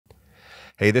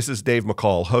Hey, this is Dave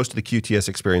McCall, host of the QTS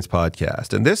Experience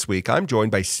podcast. And this week, I'm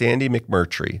joined by Sandy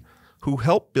McMurtry, who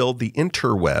helped build the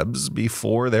interwebs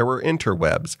before there were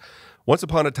interwebs. Once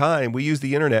upon a time, we used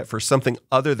the internet for something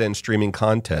other than streaming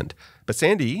content. But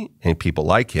Sandy, and people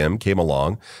like him, came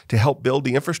along to help build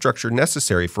the infrastructure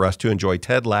necessary for us to enjoy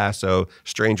Ted Lasso,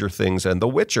 Stranger Things, and The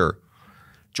Witcher.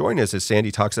 Join us as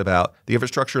Sandy talks about the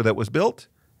infrastructure that was built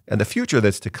and the future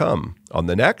that's to come on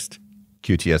the next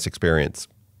QTS Experience.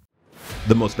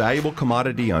 The most valuable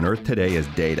commodity on Earth today is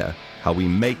data, how we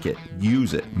make it,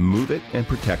 use it, move it, and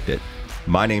protect it.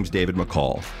 My name's David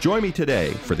McCall. Join me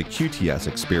today for the QTS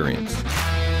Experience.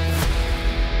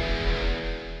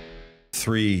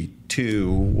 3,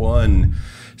 2, 1.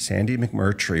 Sandy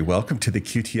McMurtry, welcome to the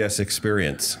QTS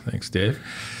Experience. Thanks, Dave.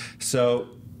 So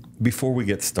before we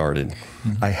get started,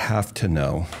 I have to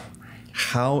know,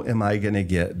 how am I going to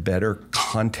get better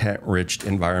content-rich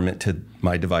environment to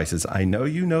my devices? I know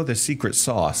you know the secret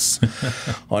sauce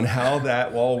on how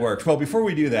that all works. Well, before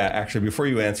we do that, actually, before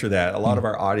you answer that, a lot of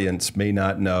our audience may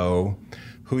not know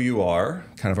who you are,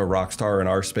 kind of a rock star in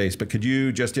our space, but could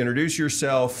you just introduce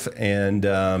yourself and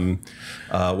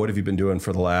what have you been doing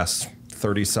for the last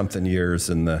 30-something years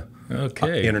in the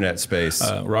internet space?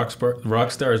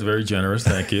 Rockstar is very generous,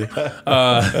 thank you.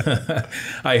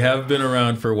 I have been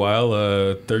around for a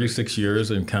while, 36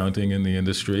 years and counting in the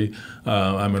industry.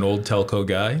 I'm an old telco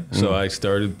guy, so I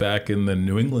started back in the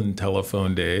New England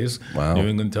telephone days. Wow. New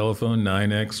England Telephone,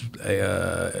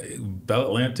 9X, Bell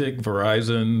Atlantic,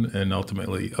 Verizon, and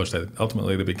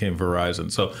ultimately they became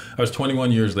Verizon. So I was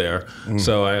 21 years there,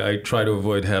 so I try to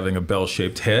avoid having a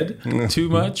bell-shaped head too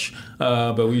much,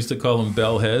 but we used to call them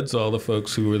bell heads, all the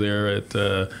folks who were there at,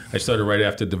 I started right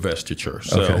after divestiture.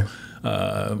 So. Okay.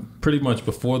 Pretty much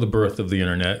before the birth of the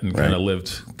internet, and kind of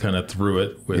lived kind of through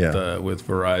it with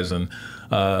Verizon.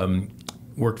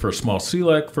 Worked for a small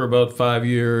CLEC for about 5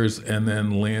 years, and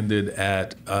then landed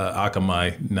at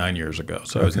Akamai 9 years ago.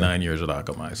 So I was 9 years at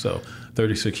Akamai, so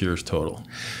 36 years total.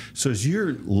 So as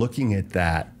you're looking at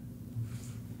that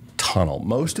tunnel,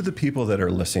 most of the people that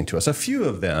are listening to us, a few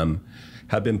of them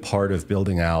have been part of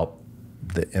building out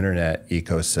the internet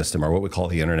ecosystem, or what we call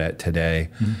the internet today.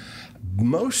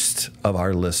 Most of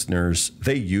our listeners,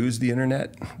 they use the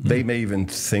internet. They may even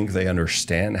think they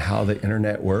understand how the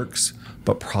internet works,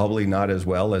 but probably not as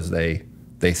well as they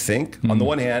think. On the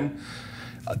one hand,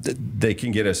 they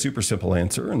can get a super simple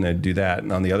answer and they do that.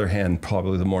 And on the other hand,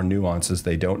 probably the more nuances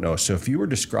they don't know. So if you were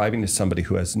describing to somebody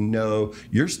who has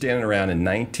you're standing around in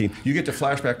you get to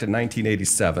flashback to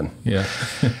 1987. Yeah.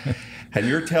 And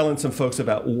you're telling some folks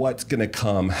about what's going to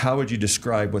come. How would you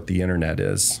describe what the internet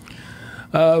is?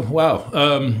 Wow.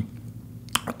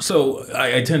 So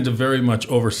I tend to very much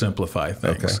oversimplify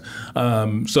things.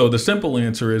 Okay. So the simple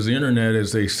answer is the internet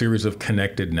is a series of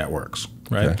connected networks,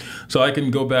 right? Okay. So I can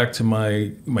go back to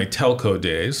my telco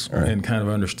days and kind of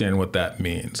understand what that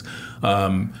means.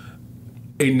 A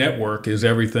network is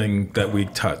everything that we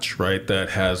touch, right, that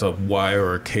has a wire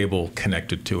or a cable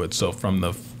connected to it. So from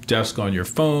the desk on your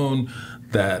phone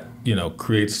that,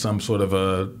 creates some sort of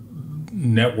a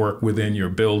network within your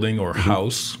building or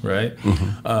house, right?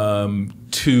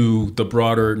 To the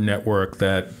broader network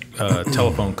that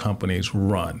telephone companies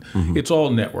run. It's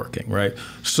all networking, right?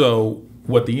 So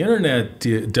what the internet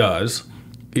does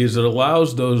is it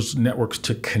allows those networks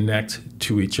to connect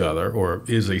to each other, or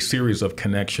is a series of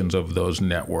connections of those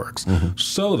networks,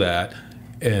 so that,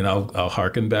 and I'll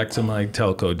harken back to my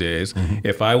telco days,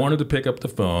 if I wanted to pick up the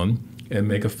phone and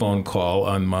make a phone call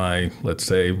on my, let's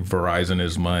say Verizon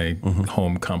is my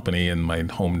home company and my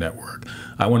home network.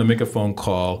 I want to make a phone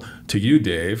call to you,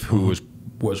 Dave, who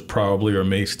was probably or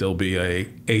may still be a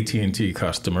AT&T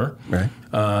customer. Right.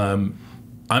 I'm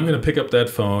going to pick up that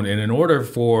phone, and in order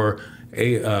for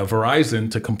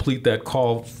Verizon to complete that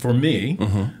call for me,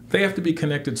 they have to be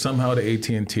connected somehow to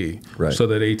AT&T, so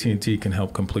that AT&T can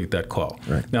help complete that call.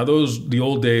 Right. Now, the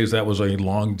old days, that was a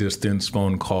long-distance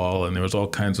phone call, and there was all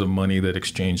kinds of money that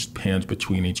exchanged hands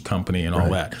between each company and all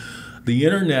that. The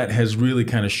internet has really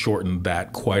kind of shortened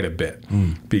that quite a bit,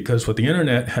 because what the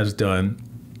internet has done,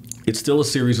 it's still a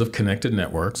series of connected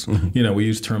networks. We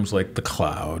use terms like the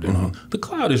cloud. The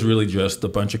cloud is really just a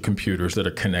bunch of computers that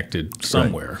are connected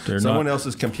somewhere. Right. Someone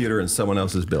else's computer in someone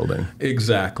else's building.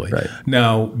 Exactly. Right.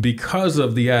 Now, because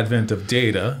of the advent of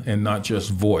data and not just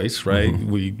voice, right?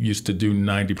 We used to do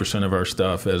 90% of our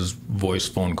stuff as voice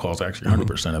phone calls, actually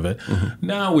 100% of it.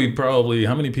 Now we probably,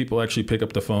 how many people actually pick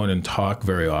up the phone and talk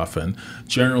very often?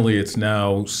 Generally, it's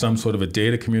now some sort of a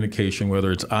data communication,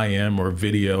 whether it's IM or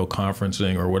video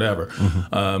conferencing or whatever.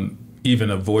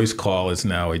 even a voice call is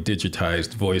now a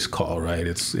digitized voice call, right?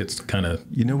 It's kind of...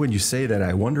 When you say that,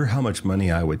 I wonder how much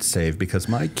money I would save, because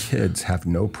my kids have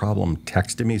no problem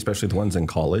texting me, especially the ones in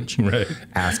college, right,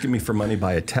 asking me for money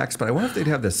by a text. But I wonder if they'd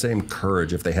have the same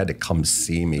courage if they had to come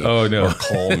see me or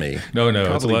call me. No,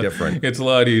 Probably different. It's a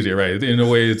lot easier, right? In a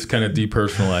way, it's kind of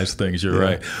depersonalized things. You're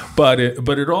right, but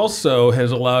it also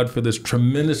has allowed for this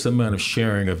tremendous amount of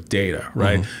sharing of data,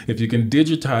 right? If you can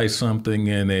digitize something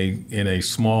in a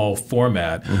small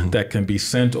format that can be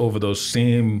sent over those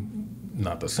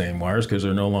not the same wires, because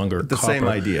they're no longer the copper, same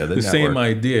idea, the same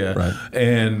idea, right,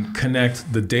 and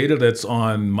connect the data that's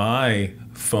on my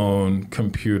phone,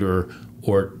 computer,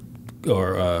 or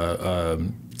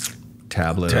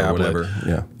tablet or whatever,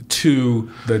 to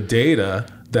the data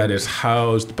that is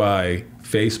housed by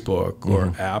Facebook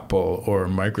or Apple or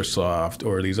Microsoft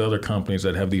or these other companies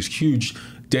that have these huge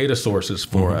data sources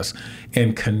for us,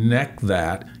 and connect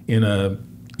that in a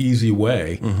easy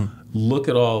way. Look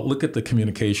at the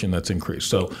communication that's increased.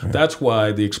 So that's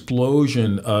why the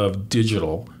explosion of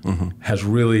digital has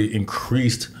really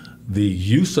increased the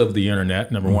use of the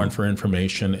internet, number one, for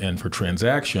information and for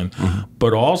transaction,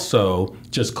 but also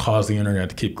just caused the internet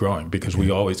to keep growing, because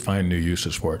we always find new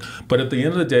uses for it. But at the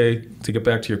end of the day, to get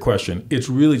back to your question, it's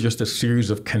really just a series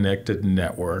of connected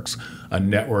networks, a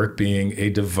network being a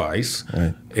device,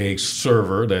 a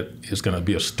server that is going to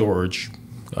be a storage,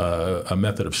 a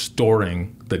method of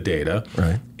storing the data,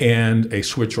 and a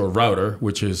switch or router,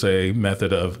 which is a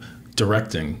method of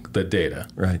directing the data.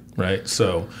 Right.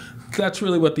 So that's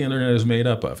really what the internet is made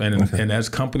up of. And as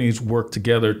companies work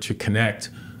together to connect,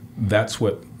 that's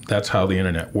how the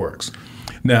internet works.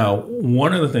 Now,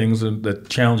 one of the things, the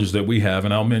challenges that we have,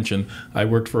 and I'll mention, I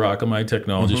worked for Akamai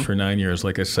Technologies for 9 years,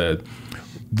 like I said.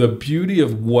 The beauty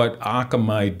of what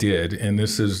Akamai did, and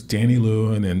this is Danny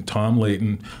Lewin and Tom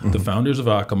Layton, the founders of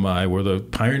Akamai, were the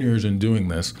pioneers in doing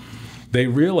this. They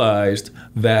realized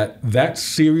that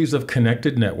series of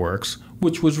connected networks,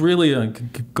 which was really,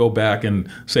 go back and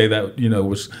say that,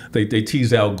 they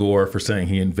tease Al Gore for saying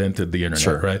he invented the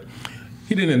internet, right?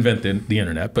 He didn't invent the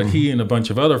internet, but he and a bunch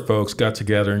of other folks got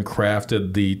together and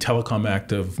crafted the Telecom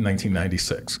Act of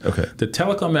 1996. The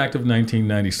Telecom Act of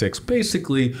 1996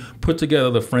 basically put together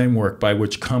the framework by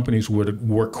which companies would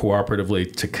work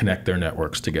cooperatively to connect their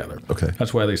networks together.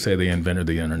 That's why they say they invented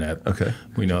the internet.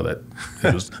 We know that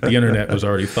the internet was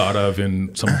already thought of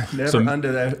in some... Never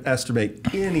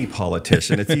underestimate any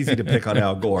politician. It's easy to pick on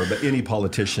Al Gore, but any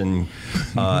politician,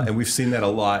 and we've seen that a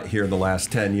lot here in the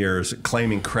last 10 years,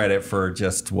 claiming credit for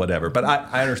just whatever. But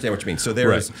I understand what you mean. So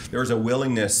there is a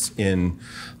willingness in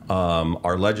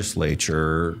our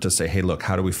legislature to say, hey, look,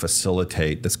 how do we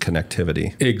facilitate this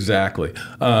connectivity? Exactly.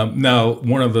 Now,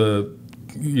 one of the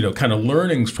kind of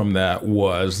learnings from that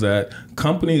was that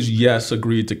companies, yes,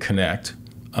 agreed to connect.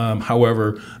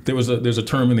 However, there's a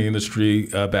term in the industry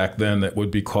back then that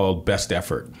would be called best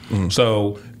effort.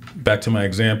 So back to my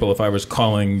example, if I was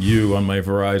calling you on my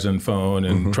Verizon phone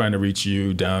and trying to reach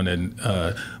you down in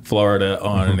Florida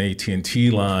on an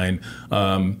AT&T line,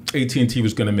 AT&T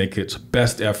was going to make its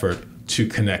best effort to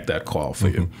connect that call for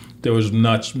you. There was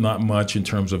not much in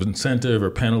terms of incentive or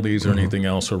penalties or anything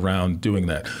else around doing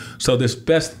that. So this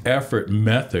best effort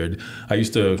method, I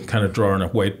used to kind of draw on a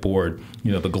whiteboard,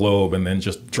 the globe, and then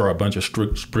just draw a bunch of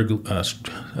scribbly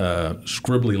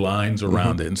lines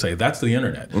around it and say, that's the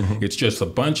internet. It's just a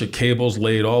bunch of cables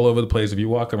laid all over the place. If you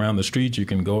walk around the street, you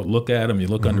can go look at them. You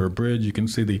look under a bridge, you can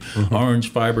see the orange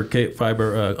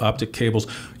fiber optic cables.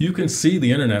 You can see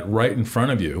the internet right in front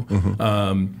of you.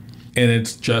 And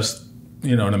it's just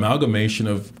an amalgamation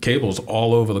of cables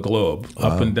all over the globe,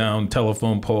 up and down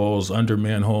telephone poles, under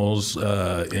manholes.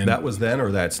 And that was then,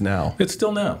 or that's now? It's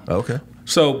still now. Okay.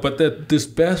 So, but this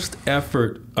best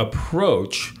effort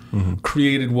approach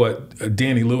created what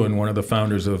Danny Lewin, one of the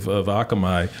founders of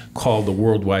Akamai, called the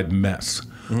worldwide mess.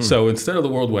 So instead of the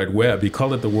World Wide Web, he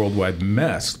called it the worldwide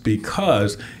mess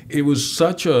because it was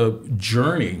such a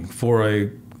journey for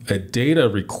a data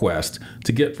request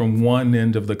to get from one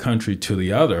end of the country to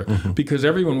the other, because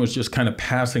everyone was just kind of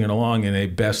passing it along in a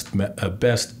best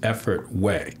effort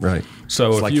way. Right.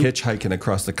 So it's like hitchhiking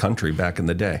across the country back in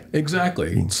the day.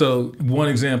 Exactly. So one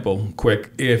example,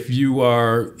 quick, if you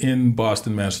are in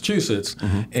Boston, Massachusetts,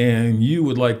 and you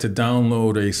would like to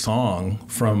download a song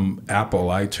from Apple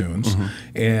iTunes,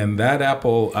 and that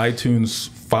Apple iTunes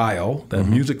file, that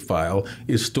music file,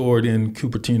 is stored in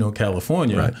Cupertino,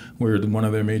 California, where one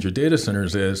of their major data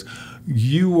centers is,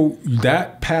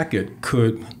 that packet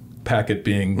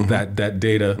being that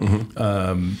data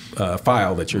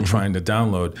file that you're trying to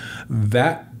download,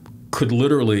 that could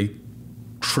literally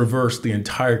traverse the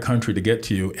entire country to get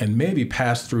to you and maybe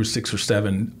pass through 6 or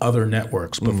 7 other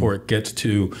networks before it gets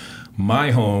to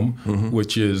my home,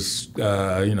 which is,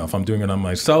 if I'm doing it on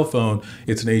my cell phone,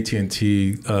 it's an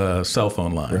AT&T cell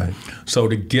phone line. Right. So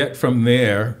to get from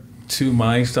there to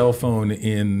my cell phone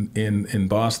in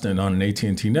Boston on an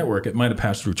AT&T network, it might have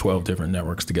passed through 12 different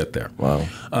networks to get there. Wow.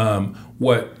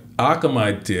 What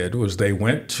Akamai did was they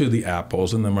went to the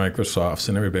Apples and the Microsofts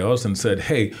and everybody else and said,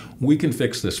 hey, we can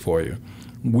fix this for you.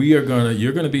 You're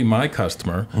gonna be my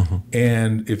customer,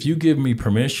 and if you give me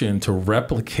permission to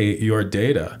replicate your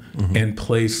data and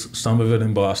place some of it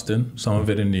in Boston, some of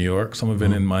it in New York, some of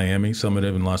it in Miami, some of it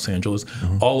in Los Angeles,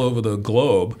 all over the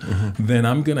globe, then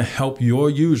I'm gonna help your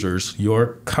users,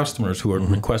 your customers who are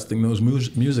requesting those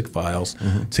music files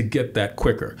to get that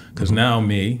quicker. Because now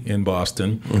me in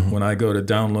Boston, when I go to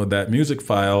download that music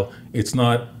file,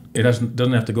 it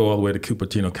doesn't have to go all the way to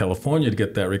Cupertino, California to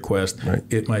get that request. Right.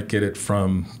 It might get it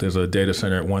there's a data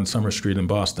center at 1 Summer Street in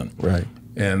Boston. Right.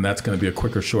 And that's going to be a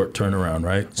quicker, short turnaround,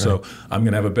 right? So I'm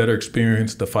going to have a better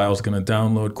experience. The file's going to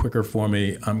download quicker for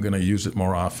me. I'm going to use it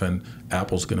more often.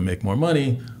 Apple's going to make more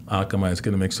money. Akamai is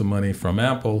going to make some money from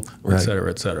Apple, et cetera,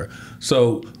 et cetera.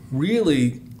 So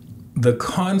really, the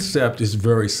concept is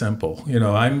very simple.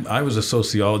 I was a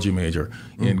sociology major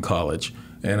in college,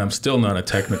 and I'm still not a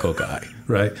technical guy,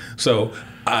 right? So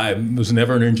I was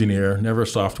never an engineer, never a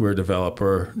software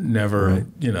developer, never,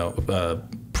 a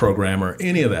programmer,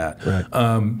 any of that.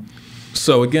 Right.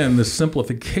 So again, the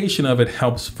simplification of it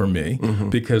helps for me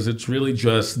because it's really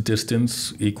just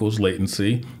distance equals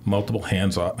latency, multiple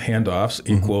handoffs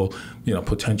equal,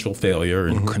 potential failure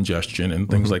and congestion and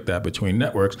things like that between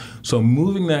networks. So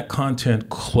moving that content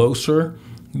closer,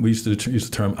 we used to use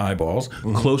the term eyeballs,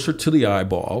 closer to the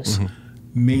eyeballs,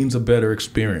 means a better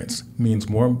experience, means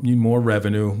more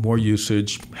revenue, more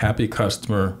usage, happy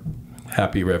customer,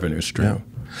 happy revenue stream.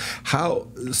 Yeah.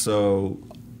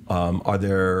 Are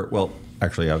there,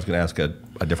 actually I was going to ask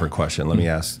a different question. Let me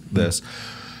ask this.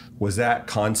 Was that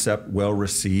concept well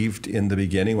received in the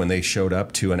beginning when they showed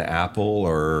up to an Apple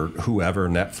or whoever,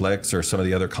 Netflix or some of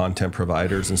the other content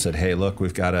providers and said, hey, look,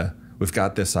 we've got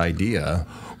this idea?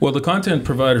 Well, the content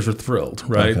providers are thrilled,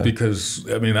 right? Okay. Because,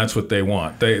 that's what they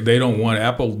want. They don't want,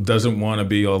 Apple doesn't want to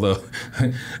be, although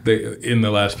in the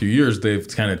last few years, they've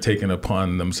kind of taken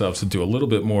upon themselves to do a little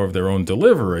bit more of their own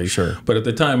delivery. Sure. But at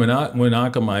the time when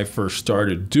Akamai first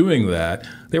started doing that,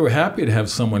 they were happy to have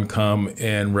someone come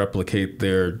and replicate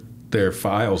their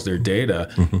files, their data,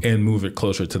 and move it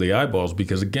closer to the eyeballs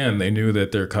because, again, they knew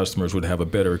that their customers would have a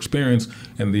better experience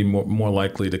and be more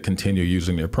likely to continue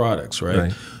using their products,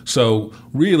 right? So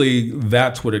really,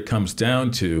 that's what it comes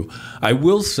down to. I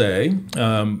will say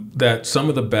that some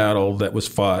of the battle that was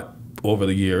fought over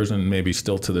the years, and maybe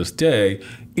still to this day,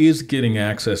 is getting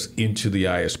access into the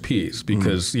ISPs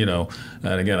because, and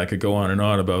again, I could go on and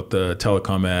on about the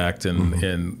Telecom Act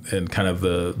and kind of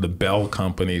the Bell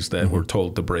companies that were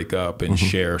told to break up and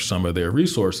share some of their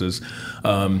resources.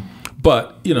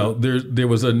 But, there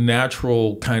was a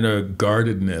natural kind of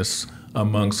guardedness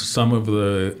amongst some of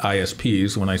the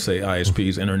ISPs. When I say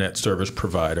ISPs, Internet Service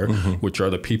Provider, which are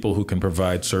the people who can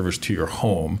provide service to your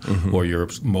home or your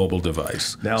mobile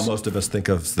device. Now most of us think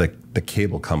of the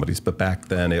cable companies, but back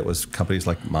then it was companies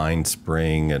like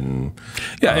Mindspring and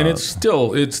and it's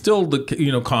still the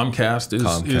Comcast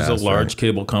is a large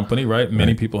cable company, right?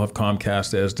 Many people have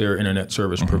Comcast as their Internet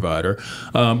Service Provider,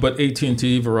 but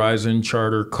AT&T, Verizon,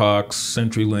 Charter, Cox,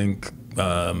 CenturyLink.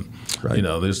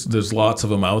 There's lots of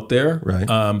them out there.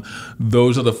 Right.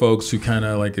 Those are the folks who kind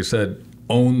of, like I said,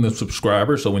 own the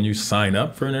subscriber. So when you sign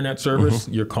up for internet service,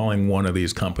 you're calling one of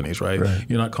these companies, right?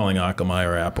 You're not calling Akamai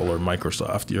or Apple or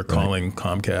Microsoft. You're calling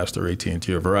Comcast or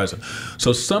AT&T or Verizon.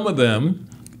 So some of them,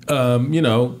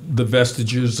 the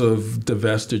vestiges of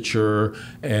divestiture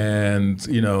and,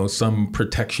 some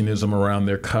protectionism around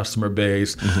their customer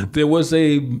base. There was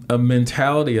a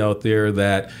mentality out there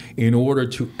that in order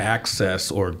to access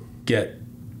or get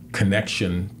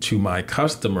connection to my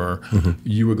customer,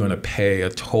 you were going to pay a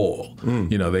toll.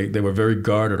 They were very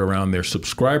guarded around their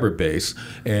subscriber base.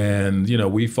 And,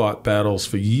 we fought battles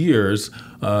for years,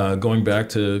 going back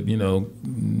to,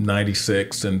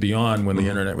 96 and beyond when the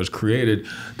internet was created,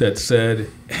 that said,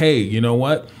 hey, you know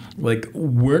what? Like,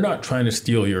 we're not trying to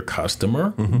steal your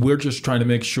customer. We're just trying to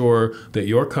make sure that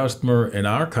your customer and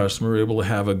our customer are able to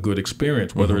have a good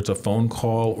experience, whether it's a phone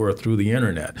call or through the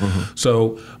internet.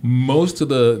 So most of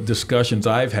the discussions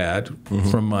I've had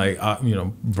from my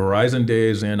Verizon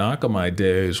days and Akamai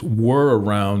days were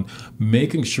around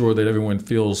making sure that everyone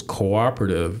feels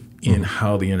cooperative in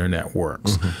how the internet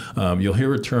works. You'll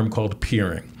hear a term called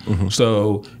peering.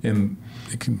 So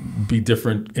it can be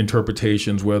different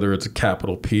interpretations, whether it's a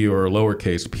capital P or a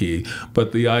lowercase p.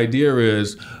 But the idea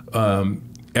is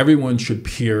everyone should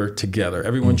peer together.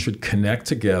 Everyone should connect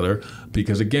together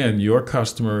because, again, your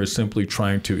customer is simply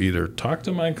trying to either talk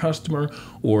to my customer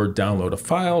or download a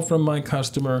file from my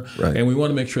customer. Right. And we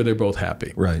want to make sure they're both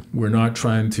happy. Right. We're not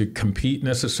trying to compete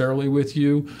necessarily with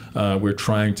you. We're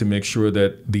trying to make sure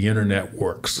that the internet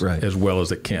works as well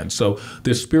as it can. So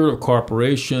this spirit of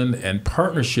cooperation and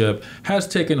partnership has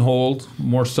taken hold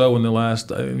more so in the last,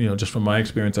 just from my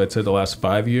experience, I'd say the last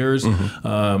 5 years.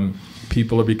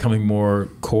 People are becoming more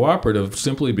cooperative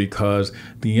simply because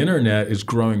the internet is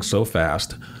growing so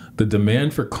fast. The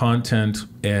demand for content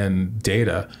and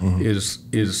data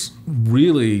is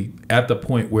really at the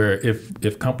point where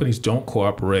if companies don't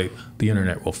cooperate, the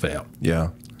internet will fail. Yeah.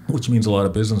 Which means a lot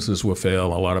of businesses will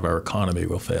fail, a lot of our economy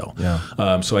will fail.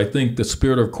 Yeah. So I think the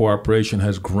spirit of cooperation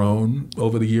has grown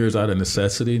over the years out of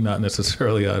necessity, not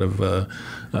necessarily out of all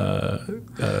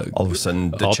of a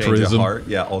sudden the altruism. Change of heart.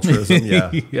 Yeah, altruism.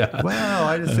 Yeah. Yeah. Wow,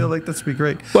 I just feel like this would be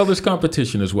great. Well, there's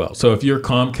competition as well. So if you're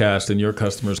Comcast and your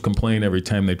customers complain every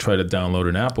time they try to download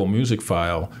an Apple Music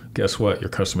file, guess what?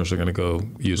 Your customers are going to go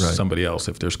use somebody else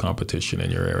if there's competition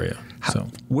in your area.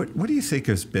 What do you think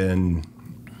has been...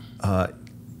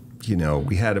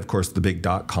 we had, of course, the big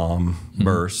 .com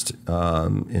burst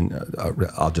in,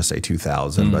 I'll just say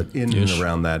 2000, but in and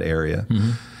around that area.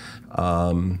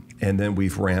 And then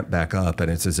we've ramped back up,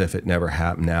 and it's as if it never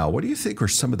happened now. What do you think are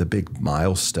some of the big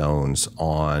milestones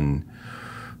on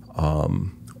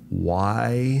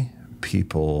why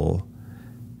people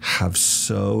have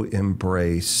so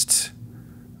embraced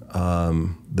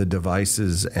the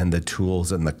devices and the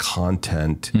tools and the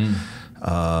content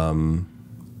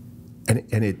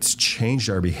and it's changed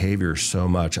our behavior so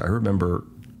much. I remember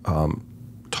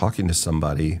talking to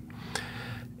somebody,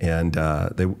 and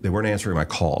they weren't answering my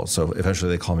calls. So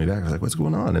eventually they called me back. I was like, "What's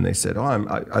going on?" And they said, "Oh,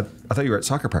 I thought you were at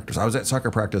soccer practice." I was at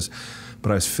soccer practice,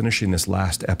 but I was finishing this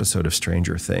last episode of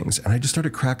Stranger Things, and I just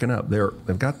started cracking up.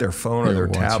 They've got their phone or their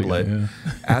tablet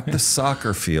at the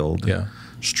soccer field.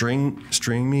 Streaming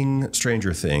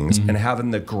Stranger Things and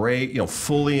having the great,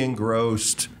 fully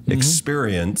engrossed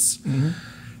experience.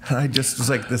 And I just was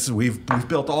like, we've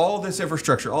built all this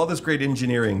infrastructure, all this great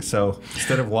engineering. So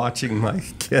instead of watching my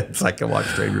kids, I can watch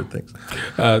Stranger Things.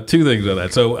 Two things on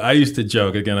that. So I used to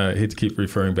joke, again, I hate to keep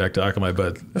referring back to Akamai,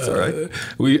 but that's all right.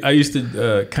 I used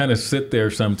to kind of sit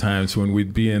there sometimes when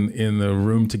we'd be in the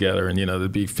room together, and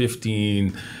there'd be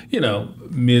 15,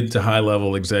 mid to high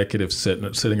level executives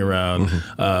sitting around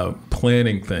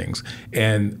planning things.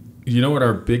 And you know what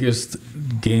our biggest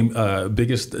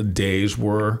days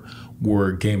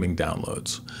were gaming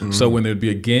downloads. So when there'd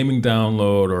be a gaming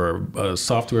download or a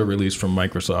software release from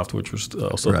Microsoft, which was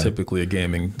also typically a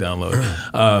gaming download,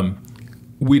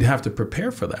 we'd have to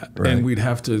prepare for that. And we'd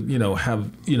have to,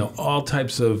 have, all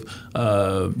types of,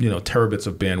 terabits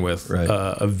of bandwidth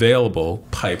available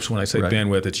pipes. When I say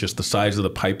bandwidth, it's just the size of the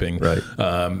piping.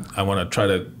 I want to try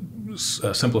to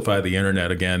simplify the internet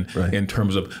again in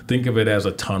terms of, think of it as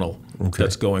a tunnel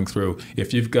that's going through.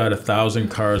 If you've got 1,000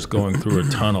 cars going through a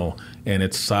tunnel and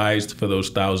it's sized for those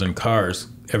 1,000 cars,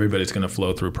 everybody's going to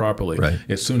flow through properly.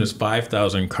 As soon as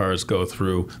 5,000 cars go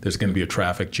through, there's going to be a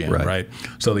traffic jam, right?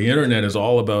 So the internet is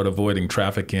all about avoiding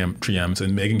traffic jams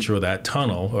and making sure that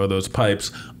tunnel or those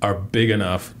pipes are big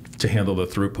enough to handle the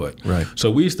throughput.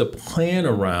 So we used to plan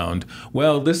around,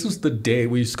 well, this is the day,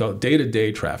 we used to call it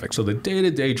day-to-day traffic. So the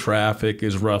day-to-day traffic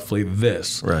is roughly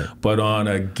this. But on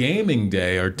a gaming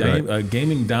day or a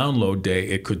gaming download day,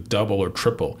 it could double or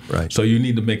triple. So you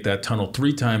need to make that tunnel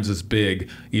 3 times as big,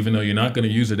 even though you're not going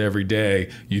to use it every day.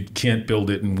 You can't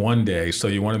build it in one day. So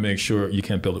you want to make sure you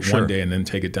can't build it one day and then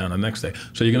take it down the next day.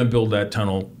 So you're going to build that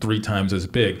tunnel 3 times as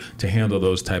big to handle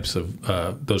those types of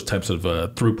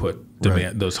throughput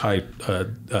demand, those high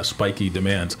spiky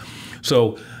demands.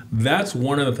 So that's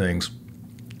one of the things.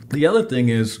 The other thing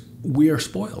is we are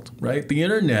spoiled, right? The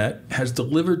internet has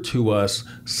delivered to us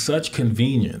such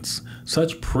convenience,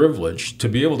 such privilege to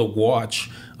be able to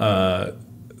watch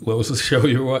what was the show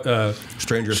you were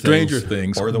Stranger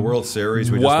Things. Or the World Series.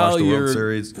 We just watched the World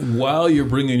Series. While you're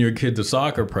bringing your kid to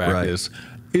soccer practice.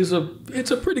 It's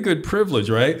a pretty good privilege,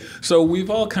 right? So we've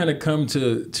all kind of come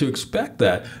to expect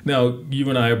that. Now, you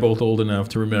and I are both old enough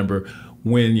to remember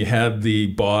when you had the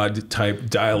baud type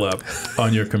dial-up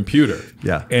on your computer.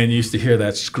 And you used to hear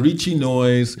that screechy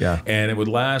noise, and it would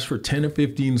last for 10 or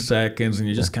 15 seconds, and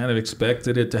you just kind of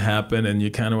expected it to happen, and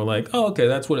you kind of were like, oh, okay,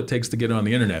 that's what it takes to get on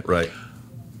the internet.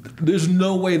 There's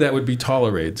no way that would be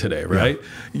tolerated today, right?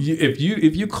 Yeah.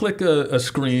 If you click a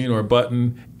screen or a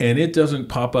button and it doesn't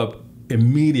pop up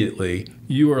immediately,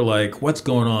 you are like, what's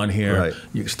going on here? Right.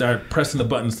 You start pressing the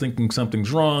buttons thinking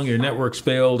something's wrong, your network's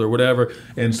failed or whatever,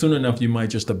 and soon enough you might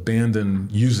just abandon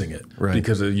using it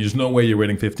because there's no way you're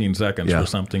waiting 15 seconds for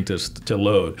something to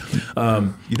load.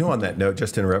 On that note,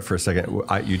 just to interrupt for a second,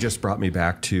 you just brought me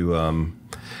back to, I'm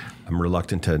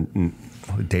reluctant to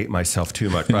date myself too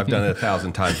much, but I've done it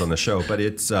 1,000 times on the show, but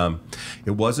it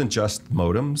wasn't just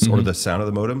modems or the sound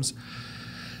of the modems.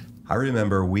 I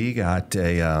remember we got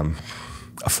a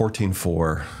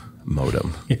 14.4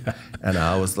 modem, and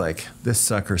I was like, this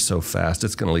sucker's so fast,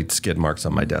 it's going to leave skid marks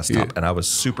on my desktop. And I was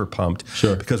super pumped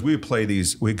because we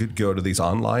could go to these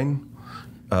online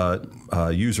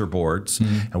user boards,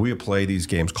 and we would play these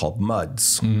games called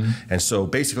MUDs. And so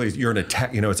basically, you're in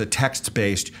it's a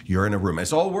text-based. You're in a room.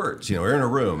 It's all words. You're in a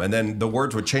room, and then the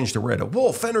words would change to red. A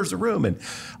wolf enters the room, and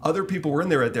other people were in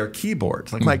there at their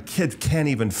keyboards. Like my kids can't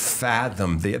even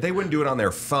fathom they wouldn't do it on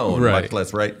their phone. Much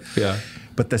less, right? Yeah.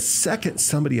 But the second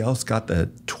somebody else got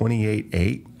the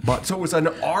 28.8, so it was an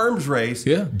arms race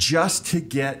just to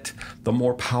get the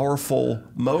more powerful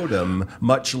modem,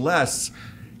 much less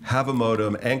have a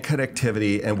modem and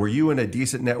connectivity. And were you in a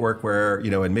decent network where,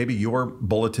 and maybe your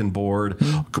bulletin board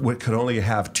could only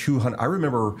have 200. I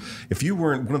remember if you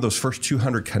weren't one of those first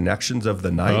 200 connections of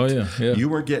the night, you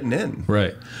weren't getting in.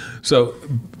 Right. So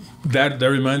that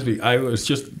reminds me, I was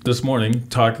just this morning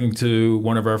talking to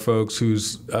one of our folks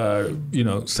who's,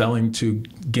 selling to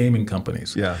gaming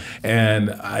companies. Yeah.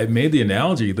 And I made the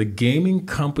analogy, the gaming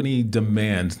company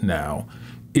demand now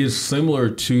is similar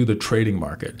to the trading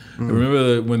market. I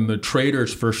remember when the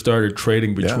traders first started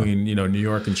trading between New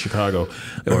York and Chicago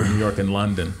or New York and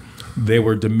London, they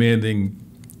were demanding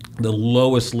the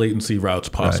lowest latency routes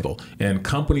possible. And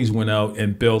companies went out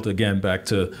and built, again, back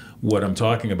to what I'm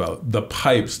talking about, the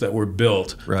pipes that were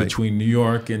built between New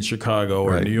York and Chicago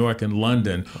or New York and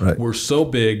London were so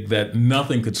big that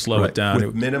nothing could slow it down.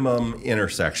 With minimum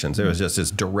intersections. It was just as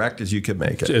direct as you could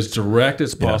make it. As direct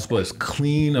as possible, as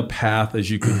clean a path as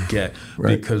you could get,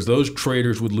 because those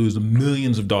traders would lose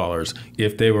millions of dollars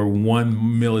if they were 1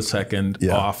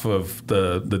 millisecond off of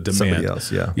the demand. Somebody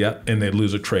else, and they'd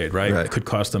lose a trade, It could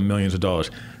cost them millions of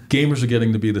dollars. Gamers are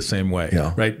getting to be the same way,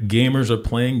 right? Gamers are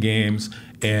playing games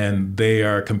and they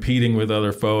are competing with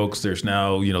other folks. There's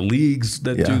now, leagues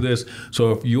that do this.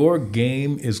 So if your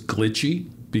game is glitchy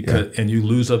and you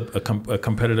lose a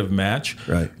competitive match,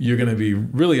 you're going to be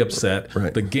really upset.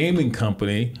 The gaming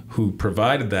company who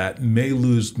provided that may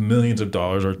lose millions of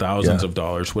dollars or thousands of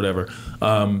dollars, whatever,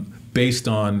 based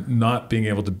on not being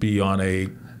able to be on a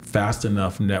fast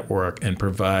enough network and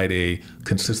provide a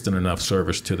consistent enough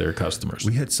service to their customers.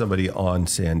 We had somebody on,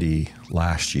 Sandy,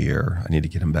 last year. I need to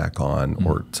get him back on,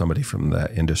 or somebody from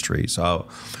the industry. So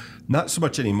not so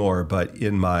much anymore, but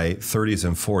in my 30s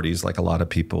and 40s, like a lot of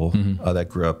people that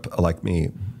grew up like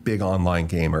me, big online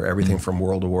gamer, everything from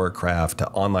World of Warcraft to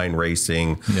online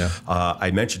racing.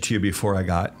 I mentioned to you before I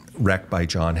got wrecked by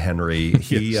John Henry.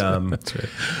 He that's right.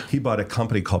 He bought a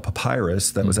company called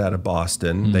Papyrus that was out of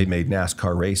Boston. They made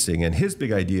NASCAR racing, and his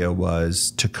big idea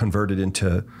was to convert it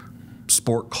into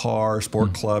sport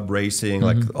club racing.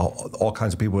 Like all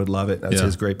kinds of people would love it. That's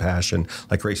his great passion,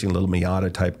 like racing little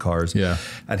Miata type cars.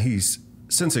 And he's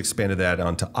since expanded that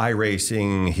onto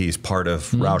iRacing. He's part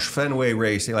of Roush Fenway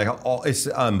Racing. It's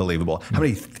unbelievable. How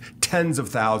many tens of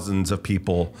thousands of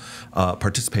people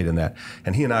participate in that.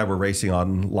 And he and I were racing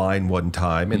online one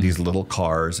time in these little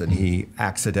cars, and he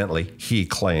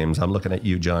claims, I'm looking at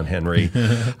you, John Henry,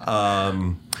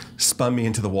 spun me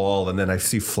into the wall, and then I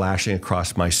see flashing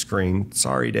across my screen.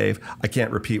 Sorry, Dave, I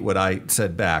can't repeat what I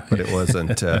said back, but it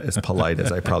wasn't as polite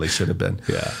as I probably should have been.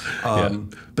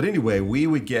 But anyway, we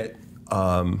would get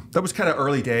that was kind of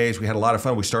early days. We had a lot of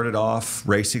fun. We started off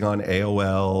racing on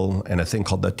AOL and a thing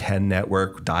called the 10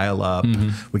 network, dial-up.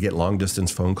 We get long-distance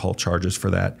phone call charges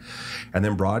for that. And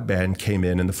then broadband came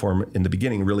in the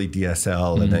beginning, really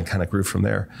DSL, and then kind of grew from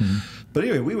there. But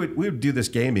anyway, we would do this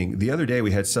gaming. The other day,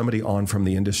 we had somebody on from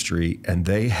the industry, and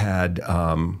they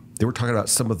were talking about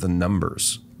some of the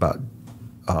numbers about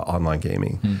online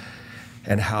gaming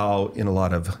and how in a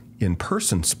lot of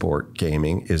in-person sport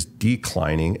gaming is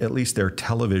declining, at least their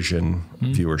television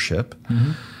viewership.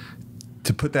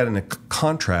 To put that in a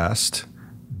contrast,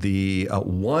 the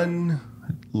one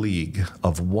league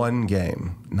of one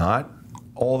game, not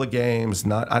all the games,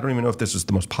 I don't even know if this is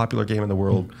the most popular game in the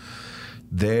world.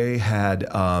 They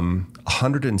had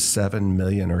 107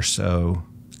 million or so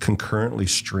concurrently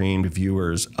streamed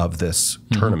viewers of this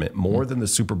tournament, more than the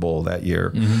Super Bowl that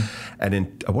year.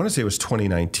 And I want to say it was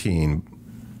 2019,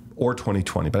 or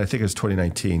 2020, but I think it was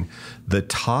 2019. The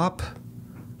top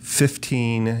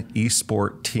 15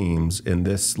 esport teams in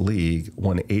this league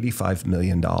won $85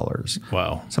 million.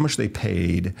 Wow. That's how much they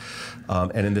paid.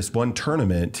 And in this one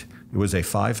tournament, it was a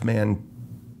 5-man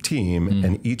team,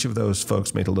 and each of those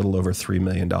folks made a little over $3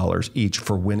 million each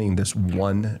for winning this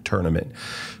one tournament.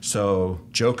 So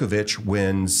Djokovic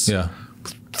wins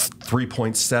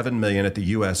 $3.7 million at the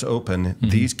U.S. Open.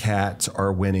 These cats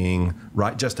are winning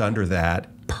right just under that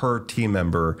per team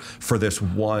member for this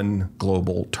one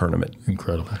global tournament.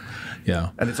 Incredible. Yeah.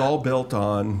 And it's all built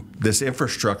on this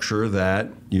infrastructure that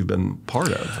you've been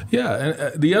part of. Yeah.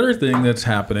 And the other thing that's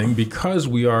happening, because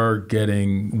we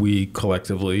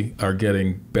collectively are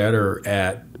getting better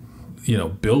at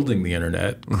building the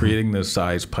internet, creating the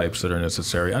size pipes that are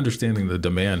necessary, understanding the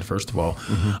demand, first of all,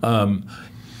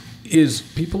 is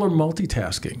people are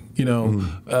multitasking.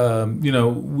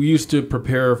 We used to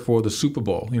prepare for the Super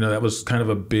Bowl. That was kind of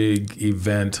a big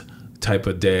event type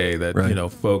of day that,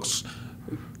 folks,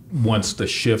 once the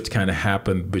shift kind of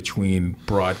happened between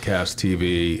broadcast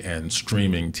TV and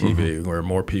streaming TV, where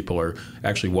more people are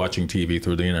actually watching TV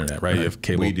through the internet, right? You have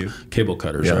cable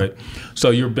cutters, right? So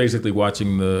you're basically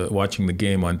watching the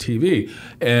game on TV.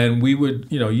 And we would,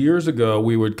 years ago,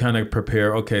 we would kind of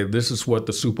prepare, okay, this is what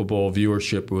the Super Bowl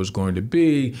viewership was going to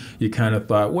be. You kind of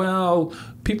thought, well,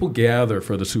 people gather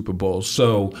for the Super Bowl,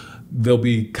 so there'll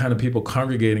be kind of people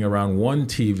congregating around one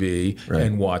TV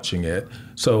and watching it.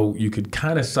 So you could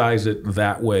kind of size it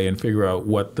that way and figure out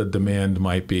what the demand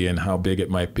might be and how big it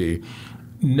might be.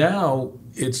 Now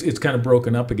it's kind of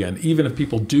broken up again. Even if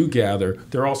people do gather,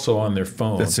 they're also on their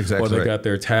phone. That's exactly or they got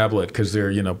their tablet because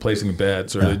they're placing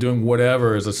bets, or they're doing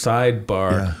whatever as a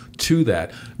sidebar to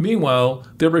that. Meanwhile,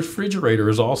 their refrigerator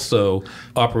is also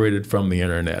operated from the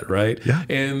internet, right? Yeah.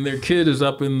 And their kid is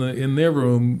up in their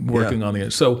room working on the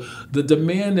internet. So the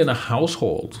demand in a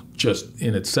household just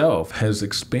in itself has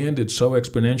expanded so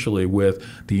exponentially with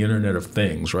the Internet of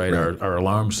Things, right? Our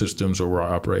alarm systems are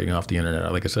operating off the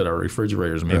internet. Like I said, our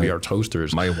refrigerators, maybe our toasters.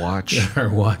 My watch. Our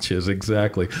watches,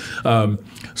 exactly.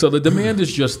 So the demand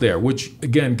is just there, which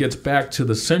again gets back to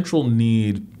the central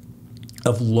need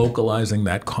of localizing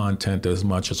that content as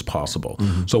much as possible.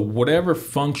 So whatever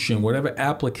function, whatever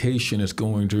application is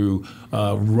going to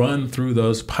run through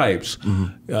those pipes,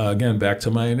 again, back to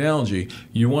my analogy,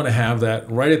 you want to have that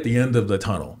right at the end of the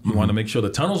tunnel. You want to make sure the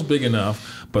tunnel's big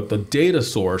enough, but the data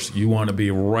source, you want to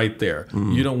be right there.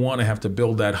 You don't want to have to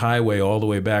build that highway all the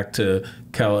way back to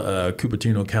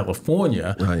Cupertino,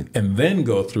 California, and then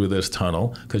go through this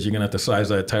tunnel, because you're going to have to size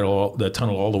that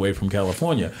tunnel all the way from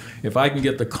California. If I can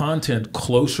get the content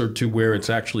closer to where it's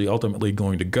actually ultimately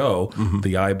going to go,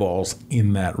 the eyeballs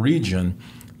in that region,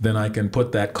 then I can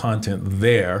put that content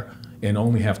there and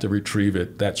only have to retrieve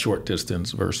it that short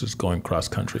distance versus going cross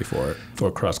country for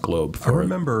cross globe. I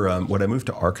remember when I moved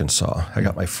to Arkansas, I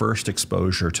got my first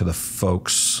exposure to the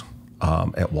folks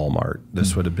at Walmart.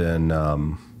 This would have been,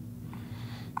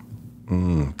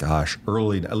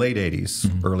 late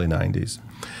 80s, early 90s.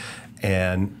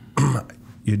 And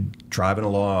you'd driving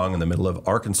along in the middle of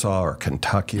Arkansas or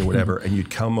Kentucky or whatever, and you'd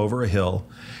come over a hill,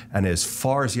 and as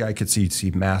far as the eye could see, you'd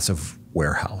see massive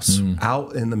warehouse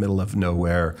out in the middle of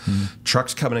nowhere,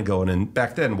 trucks coming and going. And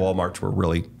back then, Walmarts were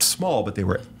really small, but they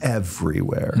were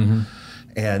everywhere.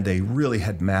 And they really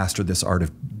had mastered this art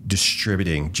of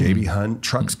distributing. J.B. Hunt,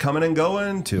 trucks coming and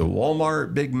going to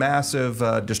Walmart, big,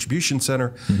 massive distribution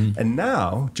center. And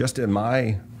now, just in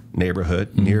my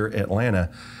neighborhood near Atlanta,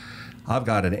 I've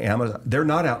got an Amazon. They're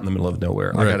not out in the middle of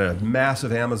nowhere. I got a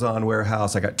massive Amazon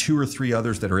warehouse. I got 2 or 3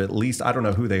 others that are at least, I don't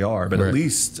know who they are, but at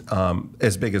least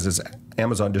as big as this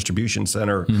Amazon distribution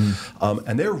center.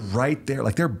 And they're right there.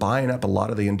 Like, they're buying up a lot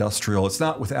of the industrial. It's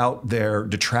not without their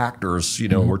detractors.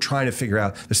 We're trying to figure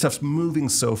out, this stuff's moving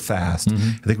so fast.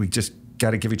 I think we just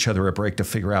got to give each other a break to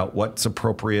figure out what's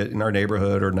appropriate in our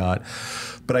neighborhood or not.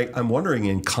 But I'm wondering,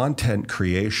 in content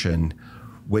creation,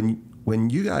 when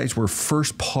you guys were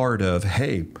first part of,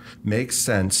 hey, makes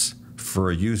sense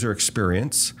for a user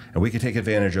experience, and we could take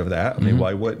advantage of that. I mean,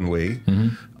 why wouldn't we?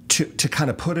 To kind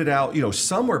of put it out,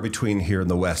 somewhere between here and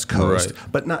the West Coast,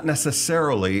 but not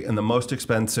necessarily in the most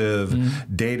expensive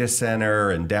data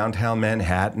center in downtown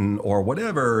Manhattan or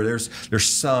whatever. There's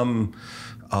some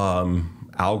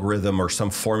algorithm or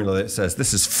some formula that says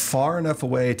this is far enough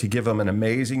away to give them an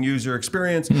amazing user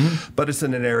experience, but it's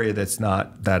in an area that's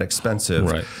not that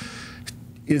expensive.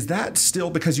 Is that still,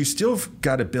 because you still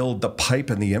got to build the pipe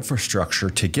and the infrastructure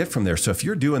to get from there? So if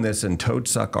you're doing this in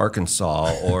Toadsuck,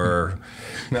 Arkansas, or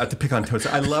not to pick on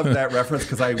Toadsuck, I love that reference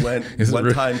because I went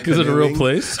one time canoeing. Is it a real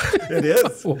place? It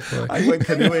is. I went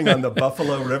canoeing on the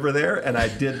Buffalo River there, and I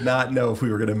did not know if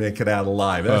we were going to make it out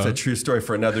alive. That's a true story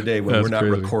for another day when we're not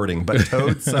recording. But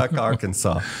Toadsuck,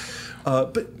 Arkansas.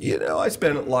 But, I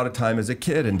spent a lot of time as a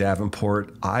kid in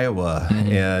Davenport, Iowa,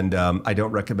 and I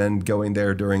don't recommend going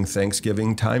there during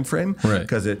Thanksgiving time frame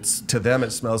because to them it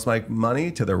smells like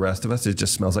money. To the rest of us, it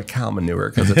just smells like cow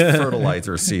manure because it's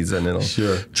fertilizer season and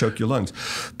it'll choke your lungs.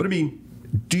 But, I mean,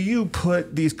 do you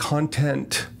put these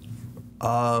content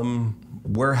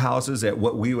warehouses at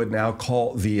what we would now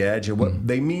call the edge? And what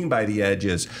they mean by the edge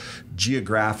is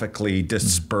geographically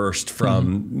dispersed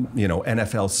from,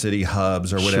 NFL city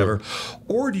hubs or whatever.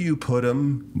 Or do you put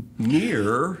them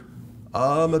near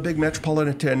a big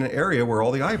metropolitan area where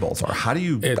all the eyeballs are?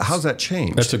 How's that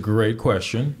changed? That's a great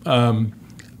question.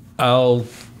 I'll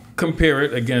compare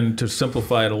it again to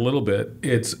simplify it a little bit.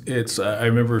 It's I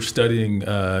remember studying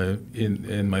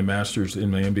in my master's,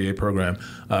 in my MBA program,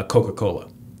 Coca-Cola.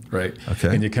 Right.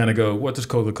 Okay. And you kind of go, what does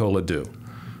Coca-Cola do?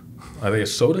 Are they a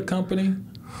soda company?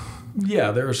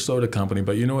 Yeah, they're a soda company,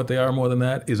 but you know what they are more than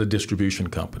that? Is a distribution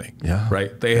company. Yeah.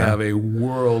 Right? They have a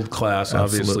world-class,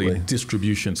 obviously,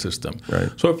 distribution system. Right.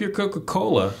 So if you're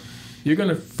Coca-Cola, you're going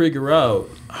to figure out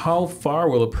how far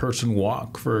will a person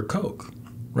walk for a Coke,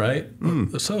 right?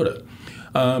 A soda.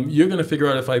 You're going to figure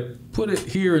out if I put it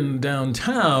here in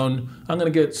downtown, I'm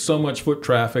going to get so much foot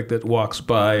traffic that walks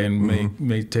by and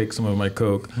may take some of my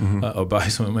Coke or buy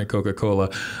some of my Coca-Cola.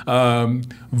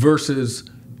 Versus,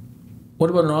 what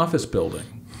about an office building?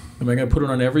 Am I going to put it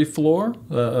on every floor,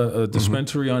 a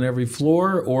dispensary on every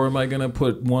floor, or am I going to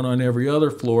put one on every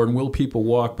other floor? And will people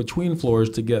walk between floors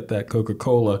to get that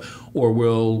Coca-Cola, or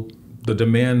will the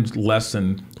demand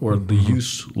lessen or the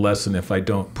use lessen if I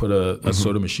don't put a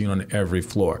soda machine on every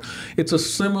floor? It's a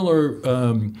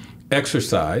similar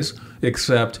exercise,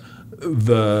 except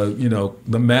the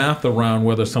math around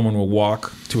whether someone will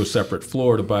walk to a separate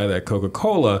floor to buy that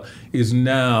Coca-Cola is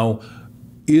now,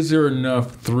 is there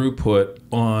enough throughput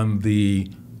on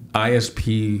the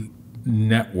ISP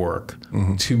network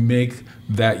to make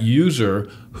that user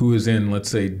who is in, let's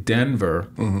say, Denver,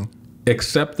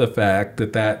 accept the fact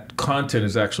that content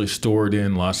is actually stored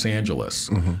in Los Angeles,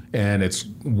 and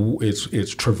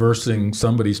it's traversing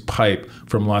somebody's pipe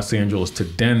from Los Angeles to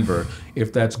Denver.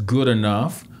 If that's good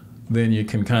enough, then you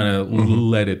can kind of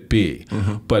let it be.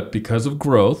 But because of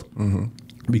growth,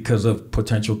 because of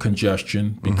potential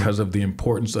congestion, because of the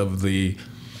importance of the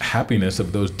happiness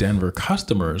of those Denver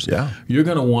customers, you're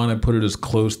going to want to put it as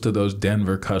close to those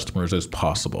Denver customers as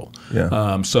possible.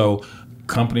 So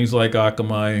companies like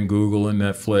Akamai and Google and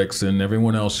Netflix and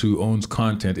everyone else who owns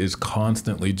content is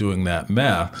constantly doing that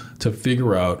math to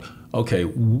figure out, okay,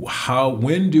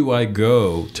 when do I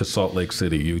go to Salt Lake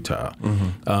City, Utah?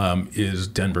 Is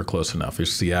Denver close enough?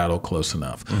 Is Seattle close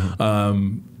enough?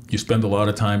 You spend a lot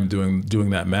of time doing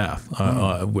that math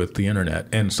with the internet,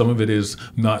 and some of it is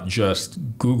not just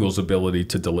Google's ability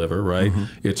to deliver, right?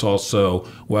 It's also,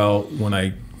 well, when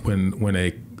a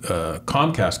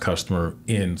Comcast customer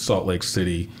in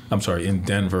in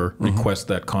Denver requests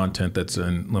that content that's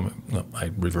in,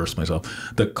 I reversed myself.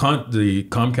 The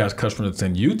Comcast customer that's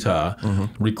in Utah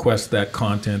requests that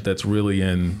content that's really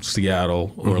in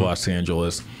Seattle or Los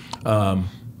Angeles, and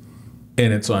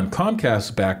it's on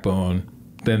Comcast's backbone,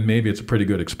 then maybe it's a pretty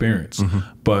good experience.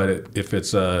 But if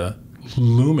it's a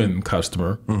Lumen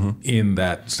customer in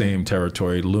that same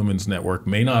territory, Lumen's network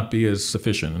may not be as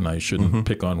sufficient, and I shouldn't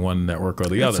pick on one network or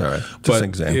the other. All right. Just but an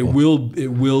example. it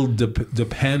will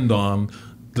depend on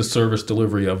the service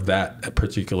delivery of that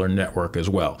particular network as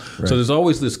well. So there's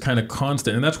always this kind of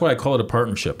constant, and that's why I call it a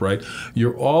partnership, right?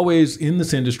 You're always in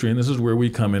this industry, and this is where we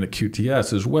come in at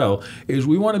QTS as well, is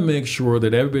we want to make sure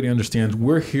that everybody understands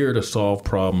we're here to solve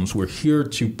problems. We're here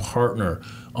to partner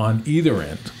on either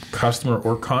end, customer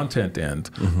or content end,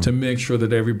 to make sure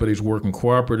that everybody's working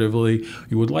cooperatively.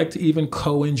 You would like to even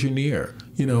co-engineer,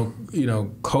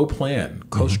 co-plan,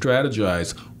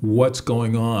 co-strategize what's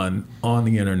going on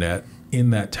the internet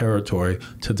in that territory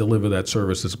to deliver that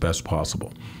service as best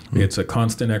possible. It's a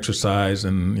constant exercise,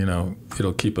 and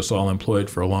it'll keep us all employed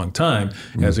for a long time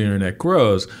as the internet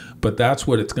grows. But that's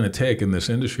what it's going to take in this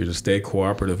industry to stay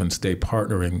cooperative and stay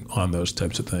partnering on those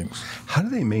types of things. How do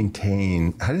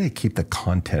they keep the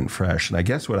content fresh? And I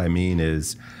guess what I mean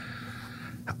is,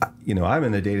 I'm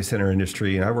in the data center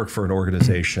industry, and I work for an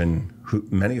organization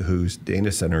many of whose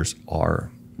data centers are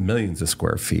millions of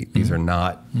square feet. These are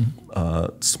not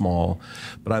small,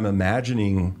 but I'm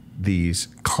imagining these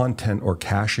content or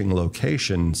caching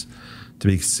locations to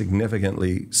be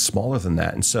significantly smaller than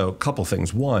that. And so a couple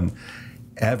things. One,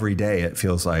 every day it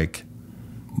feels like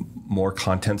more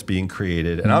content's being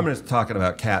created. And I'm just talking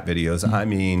about cat videos. I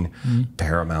mean,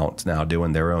 Paramount's now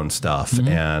doing their own stuff,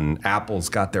 and Apple's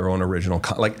got their own original.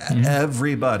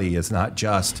 Everybody is not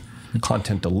just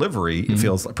content delivery. It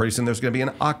feels like pretty soon there's going to be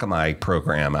an Akamai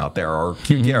program out there, or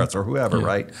QTS or whoever,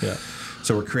 right? Yeah.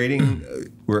 So we're creating,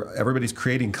 everybody's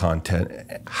creating content.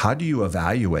 How do you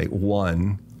evaluate,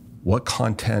 one, what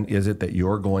content is it that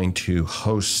you're going to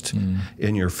host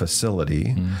in your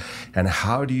facility? And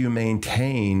how do you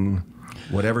maintain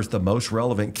whatever's the most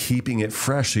relevant, keeping it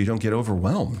fresh so you don't get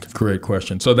overwhelmed? Great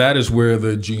question. So that is where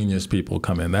the genius people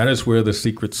come in. That is where the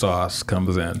secret sauce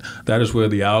comes in. That is where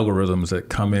the algorithms that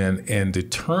come in and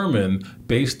determine,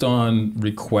 based on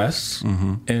requests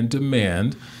and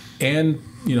demand, and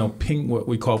ping, what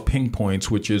we call ping points,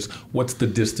 which is what's the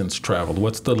distance traveled,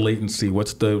 what's the latency,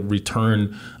 what's the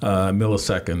return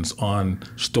milliseconds on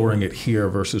storing it here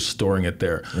versus storing it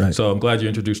there. Right. So I'm glad you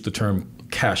introduced the term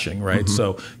caching, right?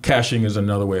 So caching is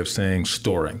another way of saying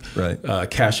storing. Right.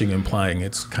 Caching implying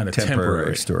it's kind of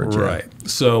temporary storage. Right. Yeah.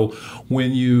 So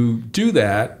when you do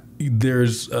that,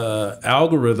 there's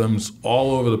algorithms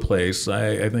all over the place.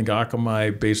 I think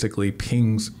Akamai basically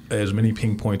pings as many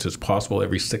ping points as possible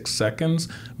every 6 seconds.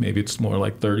 Maybe it's more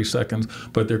like 30 seconds.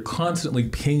 But they're constantly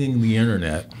pinging the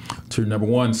internet to, number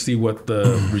one, see what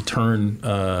the return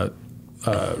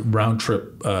round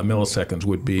trip milliseconds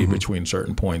would be between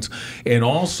certain points. And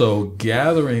also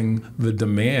gathering the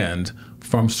demand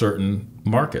from certain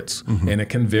markets. And it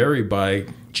can vary by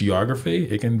geography.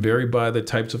 It can vary by the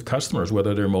types of customers,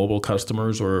 whether they're mobile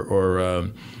customers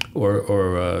or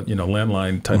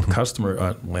landline type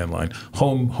customer,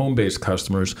 home-based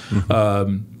customers,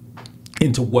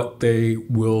 into what they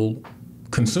will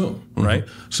consume, right?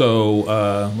 So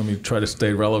let me try to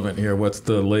stay relevant here. What's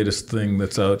the latest thing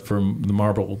that's out from the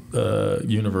Marvel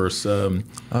universe? Oh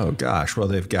gosh, well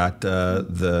they've got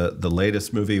the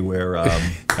latest movie where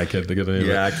I can't think of the name.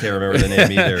 Yeah, I can't remember the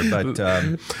name either.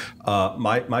 But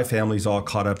my family's all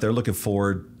caught up. They're looking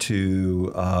forward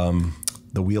to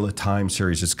the Wheel of Time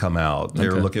series has come out.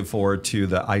 They're looking forward to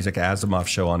the Isaac Asimov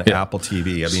show on Apple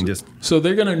TV. I mean, so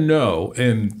they're going to know,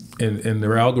 and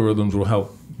their algorithms will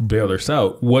help bail this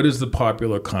out. What is the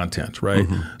popular content, right?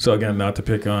 So again, not to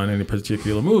pick on any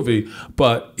particular movie,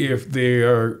 but if they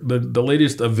are the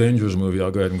latest Avengers movie,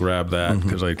 I'll go ahead and grab that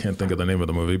because I can't think of the name of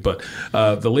the movie. But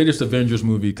the latest Avengers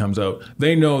movie comes out.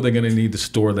 They know they're going to need to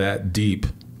store that deep,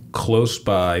 close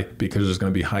by, because there's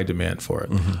going to be high demand for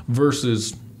it.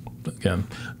 Versus, again,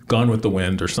 Gone with the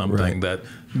Wind or something that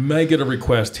may get a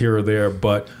request here or there,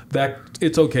 but that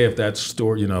it's okay if that's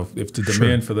stored. If the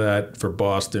demand for that for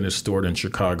Boston is stored in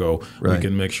Chicago, we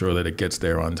can make sure that it gets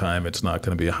there on time. It's not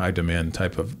going to be a high demand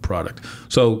type of product.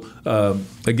 So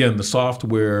again, the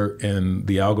software and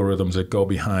the algorithms that go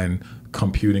behind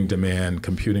computing demand,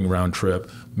 computing round trip,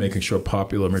 making sure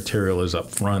popular material is up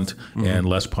front and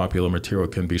less popular material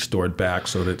can be stored back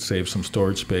so that it saves some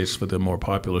storage space for the more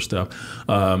popular stuff.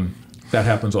 That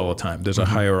happens all the time. There's a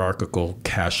hierarchical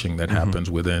caching that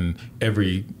happens within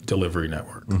every delivery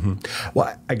network.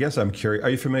 Well, I guess I'm curious. Are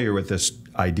you familiar with this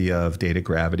idea of data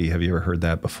gravity? Have you ever heard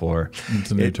that before?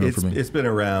 It's a new term for me. It's been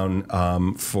around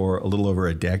for a little over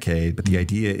a decade, but the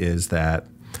idea is that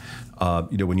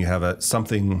when you have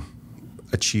something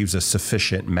achieves a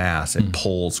sufficient mass, it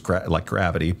pulls, like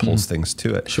gravity, pulls things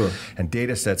to it. Sure. And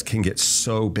data sets can get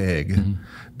so big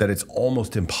that it's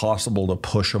almost impossible to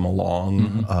push them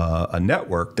along a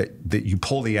network that you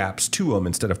pull the apps to them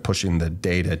instead of pushing the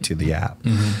data to the app.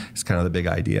 It's kind of the big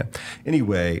idea.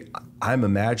 Anyway, I'm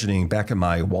imagining, back in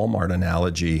my Walmart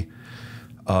analogy,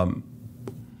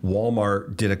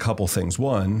 Walmart did a couple things.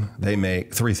 One, they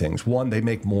make three things. One, they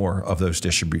make more of those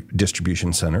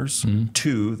distribution centers.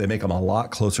 Two, they make them a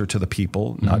lot closer to the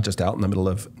people, not just out in the middle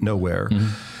of nowhere.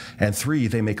 And three,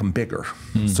 they make them bigger.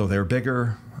 So they're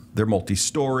bigger, they're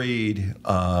multi-storied,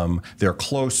 they're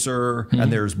closer,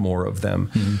 and there's more of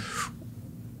them.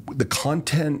 The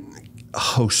content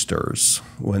hosters,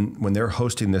 when they're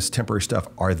hosting this temporary stuff,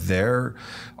 are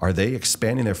they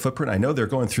expanding their footprint? I know they're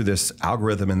going through this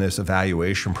algorithm and this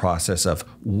evaluation process of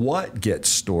what gets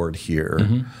stored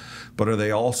here, but are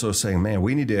they also saying, man,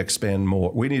 we need to expand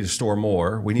more, we need to store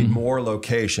more, we need more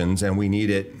locations, and we need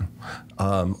it,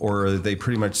 or are they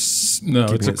pretty much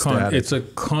it's a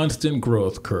constant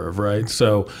growth curve, right?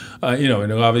 So,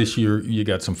 and obviously you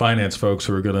got some finance folks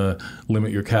who are going to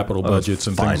limit your capital budgets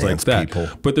and things like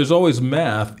that. But there's always does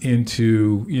math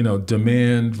into,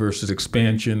 demand versus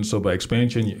expansion. So by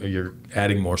expansion, you're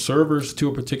adding more servers to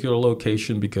a particular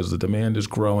location because the demand is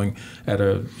growing at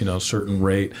a certain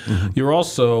rate. You're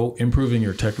also improving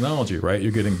your technology, right?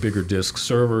 You're getting bigger disk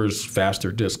servers,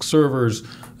 faster disk servers,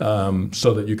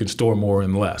 so that you can store more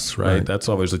and less, right? That's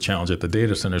always a challenge at the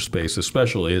data center space,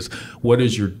 especially, is what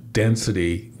is your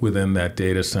density within that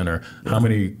data center? How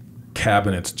many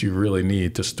cabinets do you really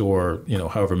need to store,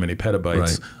 however many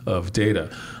petabytes of data?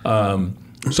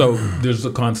 So there's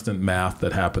a constant math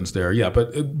that happens there. Yeah,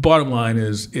 but bottom line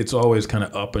is it's always kind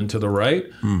of up and to the right.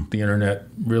 The internet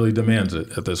really demands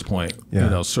it at this point.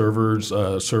 Servers,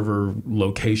 server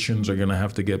locations are going to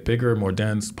have to get bigger, more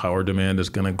dense. Power demand is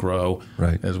going to grow,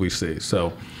 as we see.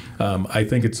 So I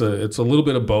think it's a little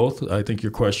bit of both. I think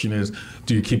your question is,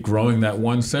 do you keep growing that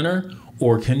one center,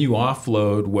 or can you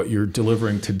offload what you're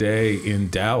delivering today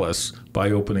in Dallas by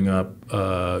opening up,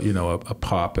 a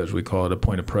POP, as we call it, a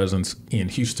point of presence in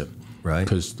Houston? Right.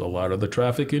 Because a lot of the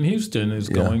traffic in Houston is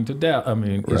going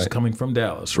to is coming from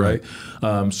Dallas, right?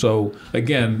 So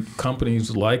again,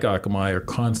 companies like Akamai are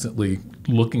constantly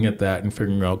looking at that and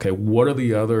figuring out, okay, what are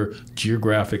the other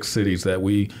geographic cities that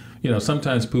we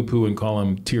sometimes poo-poo and call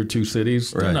them tier 2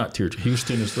 cities. They're not tier 2.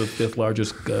 Houston is the 5th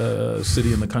largest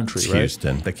city in the country, right?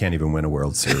 Houston. They can't even win a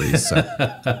World Series. So.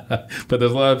 But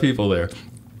there's a lot of people there.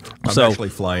 I'm actually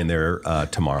flying there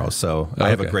tomorrow, so I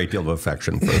have a great deal of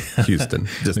affection for Houston.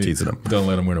 Just teasing them. Don't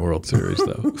let them win a World Series,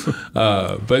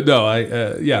 though. But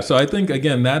no, so I think,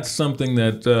 again, that's something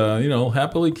that,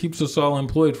 happily keeps us all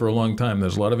employed for a long time.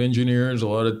 There's a lot of engineers, a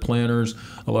lot of planners,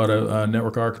 a lot of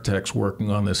network architects working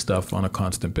on this stuff on a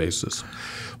constant basis.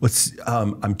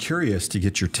 I'm curious to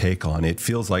get your take on it.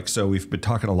 Feels like, so we've been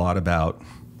talking a lot about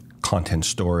content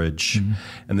storage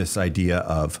and this idea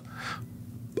of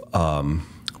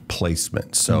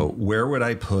placement. So where would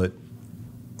I put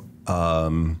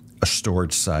a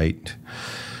storage site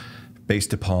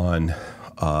based upon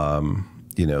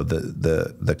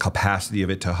the capacity of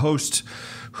it to host,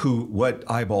 what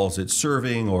eyeballs it's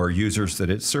serving or users that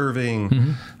it's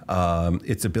serving,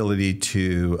 its ability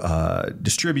to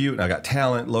distribute. And I got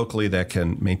talent locally that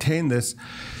can maintain this.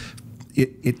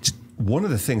 One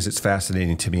of the things that's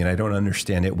fascinating to me, and I don't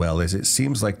understand it well, is it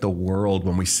seems like the world,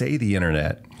 when we say the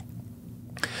internet,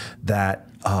 that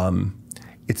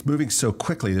it's moving so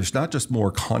quickly. There's not just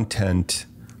more content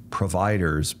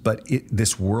providers, but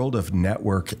this world of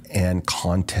network and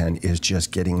content is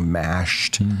just getting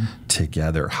mashed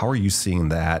together. How are you seeing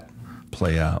that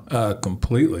play out?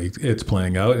 Completely. It's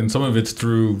playing out, and some of it's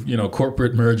through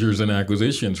corporate mergers and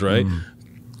acquisitions, right?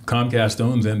 Comcast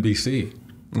owns NBC.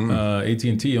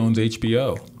 AT&T owns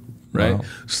HBO. Right. Wow.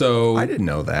 So I didn't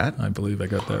know that. I believe I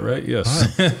got that right. Yes.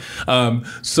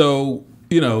 So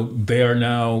they are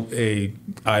now a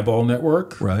eyeball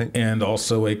network, and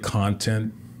also a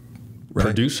content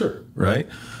producer, right?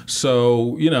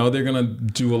 So they're going to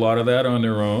do a lot of that on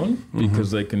their own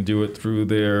because they can do it through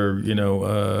their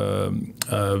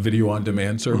video on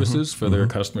demand services for their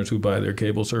customers who buy their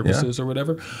cable services or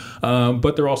whatever.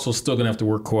 But they're also still going to have to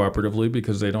work cooperatively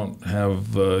because they don't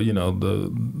have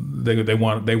they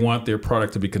want their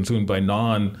product to be consumed by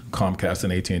non-Comcast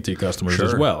and AT&T customers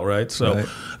as well, right? So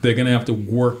they're going to have to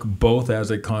work both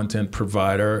as a content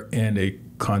provider and a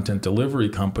content delivery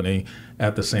company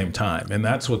at the same time, and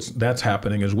that's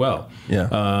happening as well.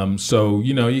 So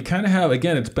you kind of have,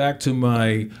 again, it's back to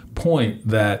my point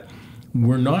that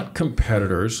we're not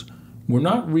competitors. We're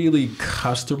not really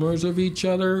customers of each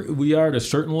other. We are at a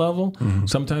certain level.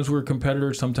 Sometimes we're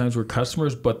competitors, sometimes we're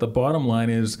customers, but the bottom line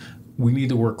is we need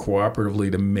to work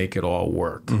cooperatively to make it all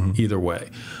work either way.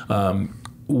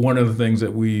 One of the things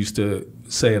that we used to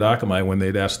say at Akamai when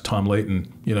they'd ask Tom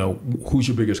Layton, who's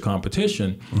your biggest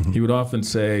competition? He would often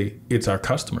say, it's our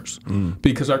customers.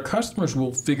 Because our customers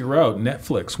will figure out,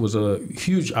 Netflix was a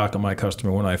huge Akamai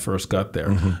customer when I first got there.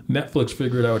 Netflix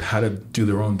figured out how to do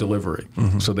their own delivery.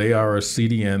 So they are a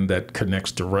CDN that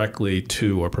connects directly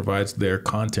to or provides their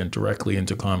content directly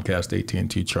into Comcast,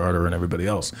 AT&T, Charter, and everybody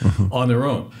else on their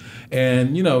own.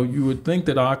 And, you would think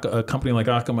that a company like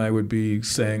Akamai would be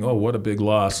saying, oh, what a big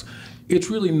loss. It's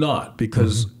really not,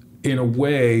 because in a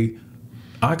way,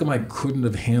 Akamai couldn't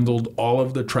have handled all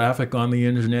of the traffic on the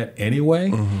internet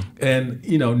anyway. And,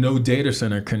 no data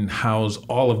center can house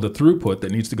all of the throughput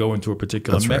that needs to go into a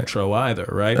particular metro either,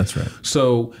 right? That's right.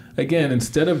 So, again,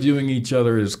 instead of viewing each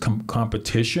other as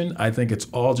competition, I think it's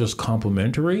all just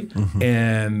complementary.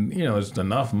 And, there's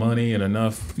enough money and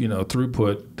enough,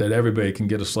 throughput that everybody can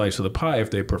get a slice of the pie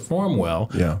if they perform well.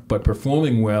 But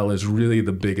performing well is really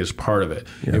the biggest part of it.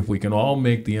 If we can all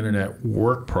make the internet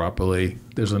work properly,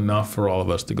 there's enough for all of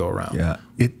us to go around.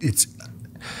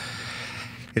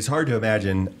 It's hard to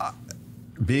imagine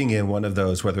being in one of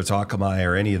those, whether it's Akamai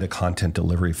or any of the content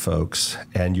delivery folks,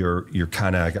 and you're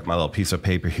kind of, I got my little piece of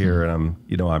paper here, and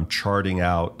I'm charting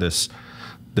out this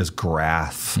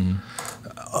graph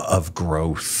of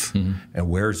growth, and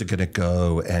where's it going to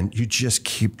go, and you just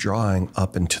keep drawing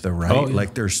up and to the right. Oh, yeah.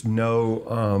 Like there's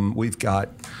no, we've got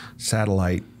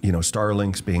satellite,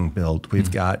 Starlink's being built.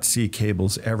 We've got sea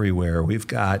cables everywhere. We've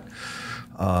got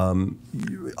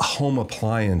home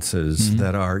appliances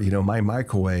that are, my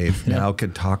microwave now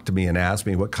can talk to me and ask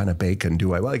me what kind of bacon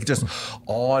do I like, just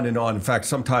on and on. In fact,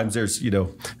 sometimes there's, I get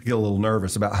a little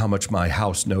nervous about how much my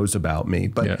house knows about me.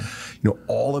 But,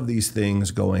 all of these things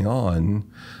going on,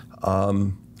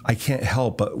 I can't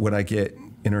help but when I get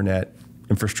internet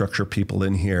infrastructure people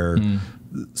in here,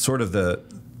 sort of I'm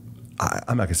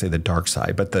not going to say the dark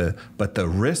side, but the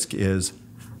risk is,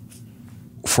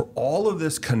 for all of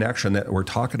this connection that we're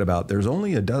talking about, there's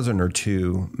only a dozen or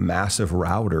two massive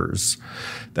routers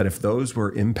that if those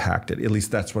were impacted, at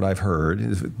least that's what I've heard,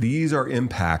 is these are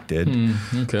impacted.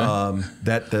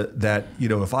 That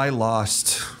if I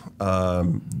lost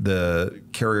the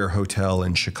Carrier Hotel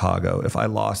in Chicago, if I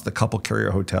lost the couple Carrier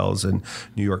hotels in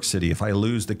New York City, if I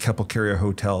lose the couple Carrier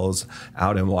hotels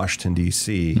out in Washington,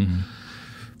 D.C.,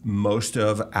 most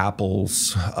of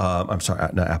Amazon's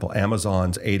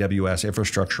AWS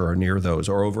infrastructure are near those,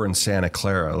 or over in Santa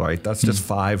Clara, right? That's just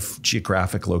 5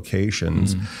 geographic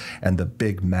locations, and the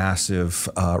big, massive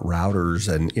routers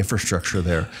and infrastructure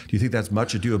there. Do you think that's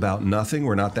much ado about nothing?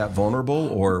 We're not that vulnerable,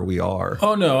 or we are?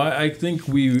 Oh no, I think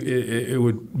it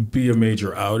would be a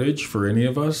major outage for any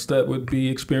of us that would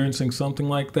be experiencing something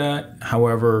like that.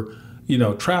 However,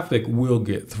 traffic will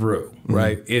get through,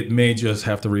 right? It may just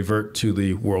have to revert to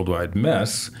the worldwide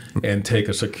mess and take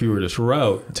a circuitous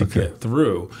route to get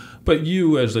through. But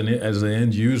you, as an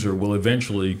end user, will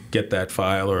eventually get that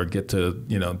file or get to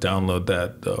download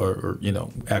that or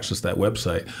access that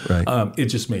website. Right. It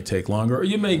just may take longer, or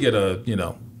you may get a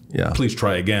please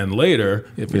try again later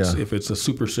if it's a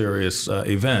super serious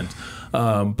event.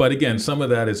 But again, some of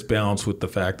that is balanced with the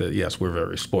fact that, yes, we're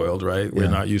very spoiled, right? We're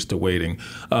not used to waiting.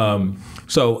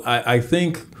 So I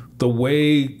think the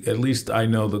way, at least I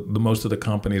know that the most of the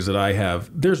companies that I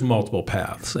have, there's multiple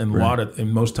paths, and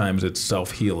and most times it's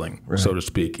self-healing, so to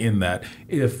speak, in that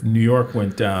if New York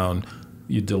went down,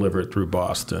 you deliver it through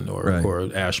Boston or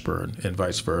Ashburn and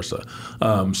vice versa.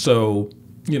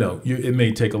 It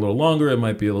may take a little longer. It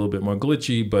might be a little bit more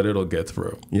glitchy, but it'll get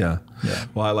through. Yeah.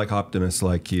 Well, I like optimists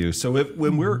like you. So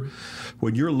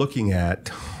when you're looking at,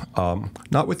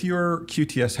 not with your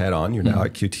QTS hat on, you're now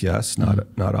at QTS,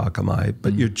 not Akamai,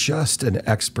 but you're just an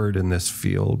expert in this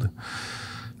field.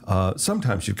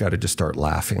 Sometimes you've got to just start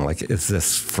laughing. Like, is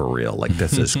this for real? Like,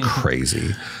 this is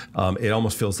crazy. It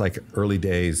almost feels like early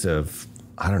days of,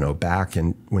 I don't know, back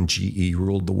when GE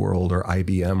ruled the world or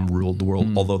IBM ruled the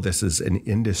world, although this is an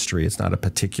industry, it's not a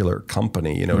particular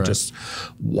company, just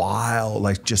wild,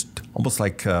 like just almost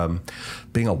like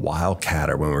being a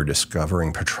wildcatter when we're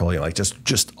discovering petroleum, like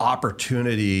just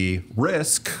opportunity,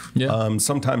 risk,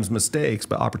 sometimes mistakes,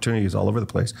 but opportunities all over the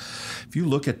place. If you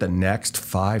look at the next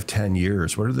 5-10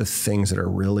 years, what are the things that are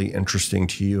really interesting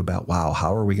to you about, wow,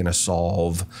 how are we going to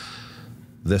solve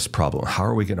this problem? How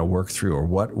are we going to work through, or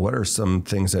what are some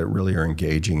things that really are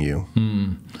engaging you?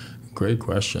 Great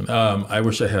question. I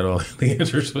wish I had all the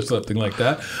answers for something like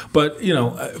that. But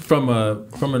from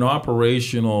an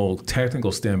operational,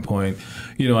 technical standpoint,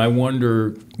 I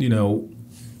wonder,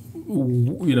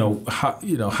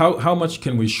 how much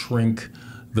can we shrink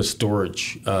the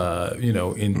storage,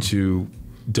 into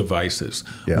devices.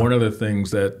 One of the things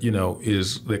that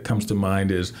that comes to mind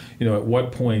is at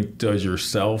what point does your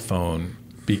cell phone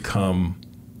become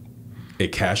a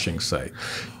caching site?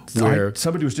 Where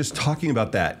somebody was just talking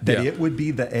about that it would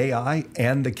be the AI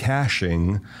and the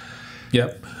caching.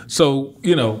 Yep. So,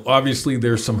 obviously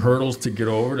there's some hurdles to get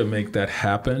over to make that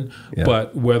happen.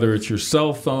 But whether it's your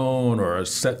cell phone or a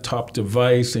set-top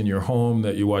device in your home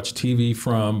that you watch TV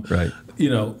from,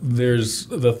 there's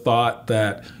the thought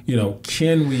that,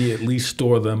 can we at least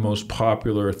store the most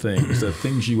popular things, the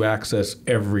things you access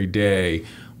every day,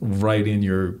 right in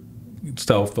your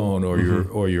cell phone or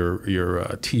your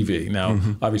TV. Now,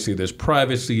 obviously, there's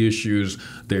privacy issues.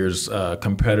 There's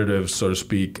competitive, so to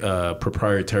speak,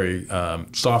 proprietary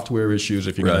software issues.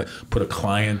 If you're going to put a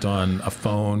client on a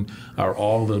phone, are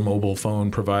all the mobile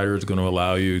phone providers going to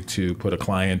allow you to put a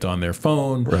client on their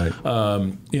phone?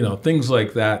 Things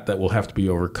like that will have to be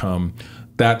overcome.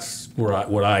 That's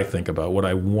what I think about. What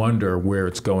I wonder where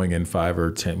it's going in 5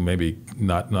 or 10, maybe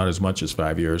not as much as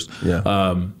 5 years.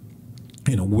 How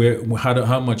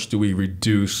much do we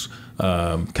reduce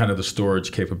kind of the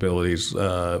storage capabilities?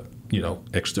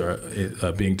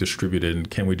 extra being distributed, and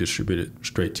can we distribute it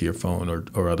straight to your phone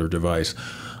or other device?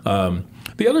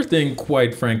 The other thing,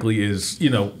 quite frankly, is,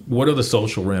 what are the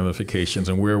social ramifications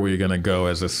and where are we going to go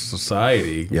as a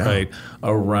society, right,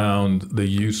 around the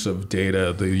use of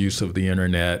data, the use of the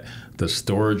internet, the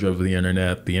storage of the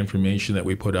internet, the information that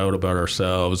we put out about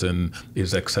ourselves and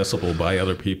is accessible by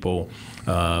other people.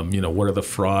 What are the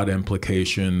fraud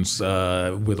implications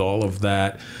with all of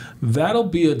that? That'll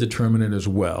be a determinant as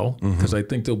well, because I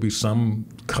think there'll be some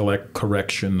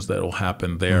corrections that will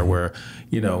happen there where,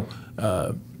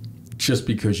 just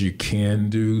because you can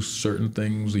do certain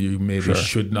things, you maybe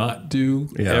should not do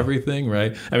everything,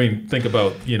 right? I mean, think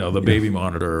about, the baby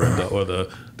monitor or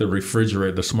the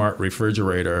refrigerator, the smart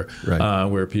refrigerator,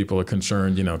 where people are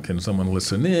concerned, can someone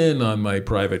listen in on my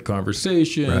private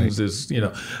conversations?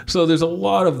 So there's a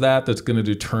lot of that's going to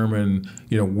determine,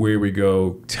 where we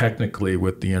go technically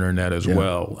with the internet as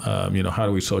well. How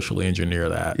do we socially engineer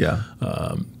that?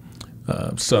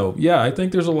 I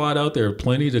think there's a lot out there,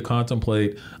 plenty to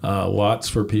contemplate, lots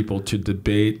for people to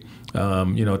debate.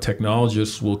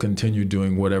 Technologists will continue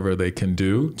doing whatever they can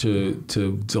do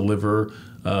to deliver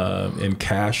and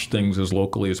cache things as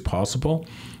locally as possible.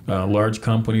 Large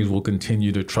companies will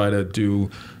continue to try to do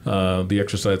the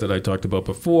exercise that I talked about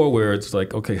before, where it's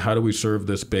like, okay, how do we serve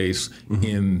this base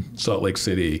in Salt Lake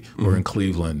City or in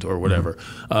Cleveland or whatever?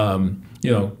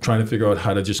 Trying to figure out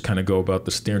how to just kind of go about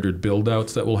the standard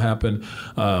build-outs that will happen.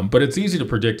 But it's easy to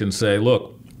predict and say,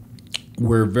 look,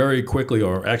 we're very quickly,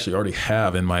 or actually already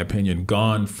have, in my opinion,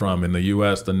 gone from, in the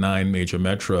U.S., the 9 major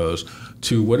metros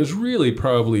to what is really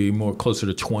probably more closer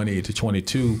to 20 to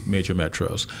 22 major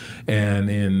metros. And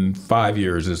in 5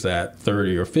 years is that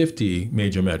 30 or 50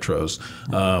 major metros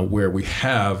where we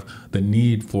have the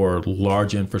need for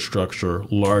large infrastructure,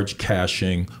 large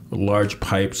caching, large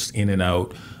pipes in and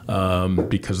out,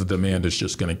 because the demand is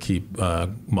just going to keep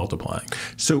multiplying.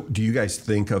 So do you guys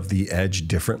think of the edge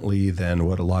differently than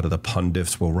what a lot of the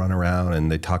pundits will run around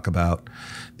and they talk about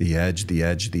the edge, the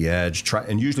edge, the edge?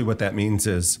 And usually what that means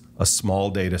is a small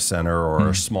data center or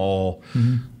a small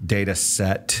data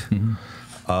set,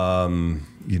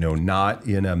 not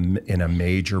in a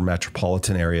major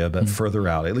metropolitan area, but further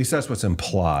out. At least that's what's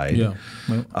implied. Yeah.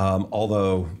 Well,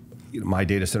 although my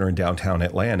data center in downtown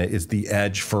Atlanta is the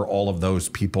edge for all of those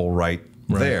people right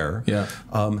there. Yeah.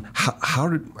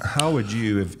 How would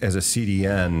you, as a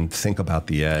CDN, think about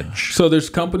the edge? So there's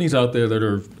companies out there that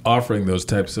are offering those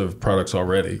types of products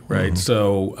already, right?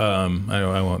 So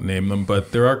I won't name them,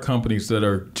 but there are companies that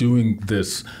are doing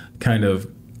this kind of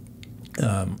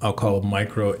I'll call it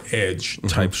micro edge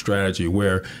type strategy,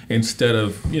 where instead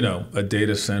of a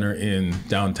data center in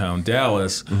downtown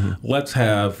Dallas, let's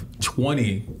have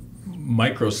 20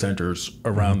 micro centers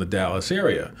around the Dallas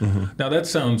area. Now that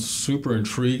sounds super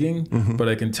intriguing, but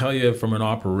I can tell you from an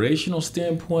operational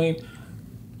standpoint,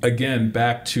 again,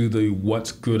 back to the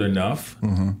what's good enough,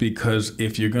 because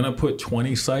if you're going to put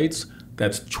 20 sites,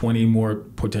 that's 20 more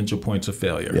potential points of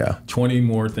failure. Yeah. 20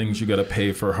 more things you got to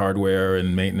pay for hardware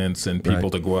and maintenance and people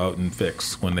to go out and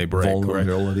fix when they break.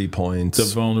 Vulnerability points. The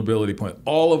vulnerability point.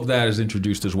 All of that is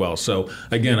introduced as well. So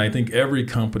again, I think every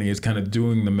company is kind of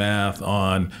doing the math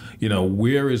on,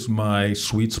 where is my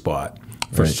sweet spot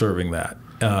for serving that?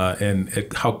 And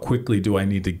how quickly do I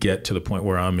need to get to the point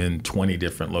where I'm in 20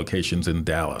 different locations in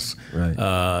Dallas? Right.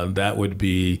 That would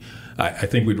be, I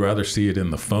think we'd rather see it in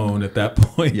the phone at that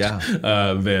point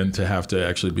than to have to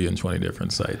actually be in 20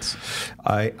 different sites.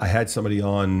 I had somebody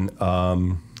on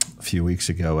a few weeks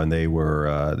ago, and we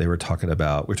were talking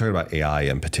about AI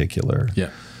in particular. Yeah.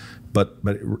 But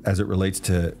as it relates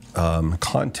to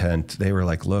content, they were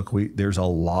like, look, there's a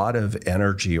lot of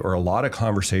energy or a lot of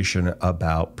conversation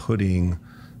about putting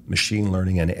machine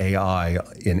learning and AI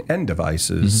in end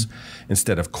devices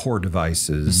instead of core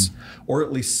devices, or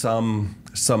at least some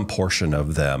portion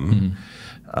of them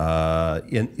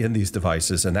in these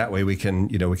devices, and that way we can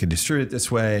distribute it this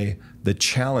way. The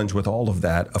challenge with all of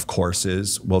that, of course,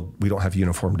 is we don't have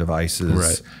uniform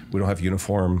devices, we don't have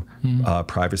uniform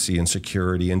privacy and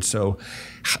security, and so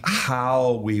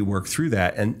how we work through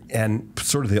that, and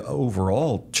sort of the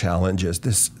overall challenge is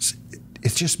this.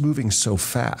 It's just moving so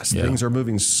fast. Yeah. Things are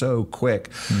moving so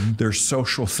quick. There's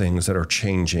social things that are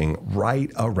changing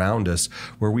right around us,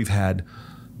 where we've had,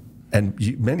 and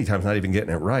many times not even getting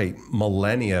it right,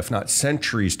 millennia, if not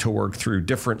centuries, to work through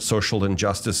different social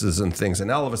injustices and things. And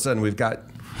now all of a sudden we've got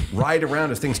right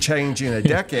around us things changing in a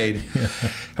decade,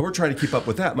 and we're trying to keep up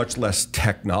with that, much less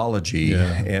technology.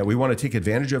 And we want to take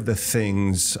advantage of the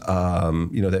things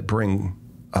that bring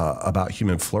about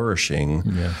human flourishing,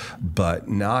 but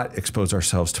not expose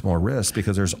ourselves to more risk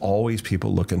because there's always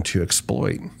people looking to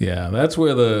exploit. Yeah, that's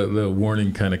where the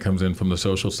warning kind of comes in from the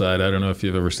social side. I don't know if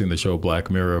you've ever seen the show Black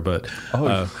Mirror, but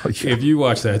if you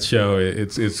watch that show,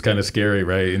 it's kind of scary,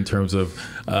 right, in terms of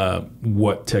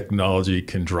what technology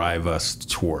can drive us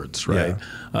towards, right?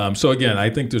 Yeah. So again, I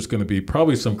think there's going to be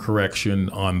probably some correction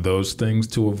on those things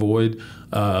to avoid.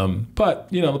 But,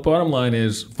 the bottom line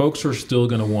is folks are still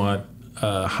going to want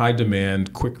high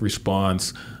demand, quick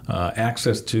response,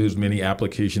 access to as many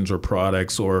applications or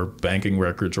products or banking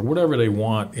records or whatever they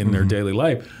want in their daily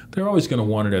life. They're always going to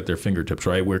want it at their fingertips,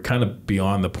 right? We're kind of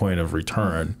beyond the point of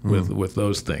return with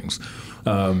those things.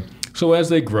 So as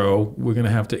they grow, we're going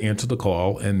to have to answer the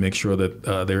call and make sure that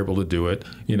they're able to do it.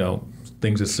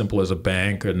 Things as simple as a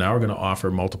bank, and now we're going to offer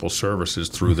multiple services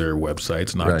through their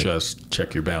websites, not just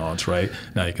check your balance, right?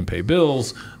 Now you can pay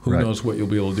bills. Who knows what you'll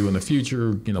be able to do in the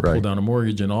future, pull down a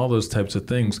mortgage and all those types of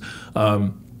things.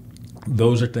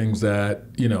 Those are things that,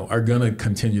 are going to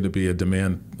continue to be a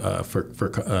demand for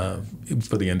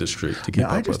the industry to keep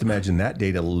up with. I just imagine that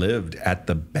data lived at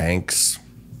the banks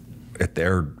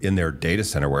in their data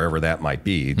center, wherever that might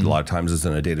be. A lot of times it's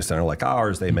in a data center like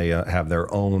ours. They may have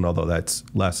their own, although that's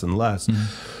less and less.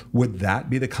 Would that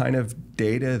be the kind of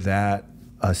data that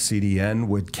a CDN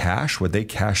would cache? Would they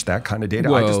cache that kind of data?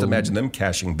 Well, I just imagine them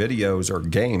caching videos or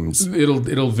games.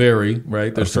 It'll vary,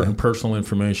 right? There's certain personal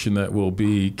information that will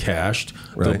be cached.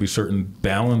 There'll be certain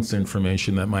balance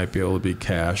information that might be able to be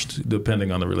cached,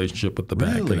 depending on the relationship with the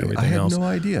bank and everything else. I had no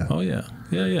idea. Oh, yeah.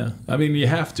 Yeah. I mean, you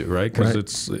have to, right? Because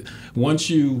it's once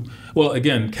you,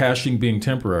 again, caching being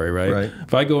temporary, right?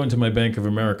 If I go into my Bank of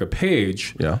America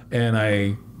page and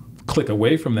I click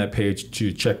away from that page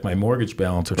to check my mortgage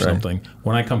balance or something,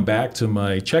 when I come back to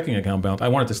my checking account balance, I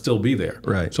want it to still be there.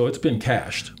 So it's been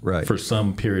cached for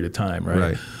some period of time,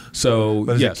 right? So,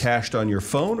 but is it cached on your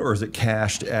phone, or is it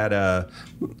cached at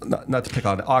not to pick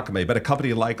on Akamai, but a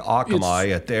company like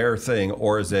Akamai at their thing,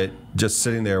 or is it just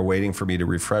sitting there waiting for me to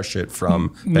refresh it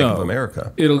from Bank of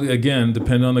America? It'll, again,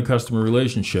 depend on the customer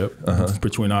relationship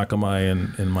between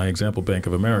Akamai and my example, Bank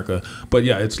of America. But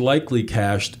yeah, it's likely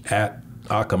cached at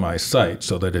Akamai's site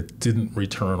so that it didn't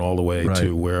return all the way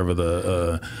to wherever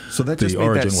the so that just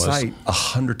made that site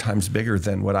 100 times bigger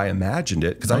than what I imagined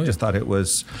it, because I just thought it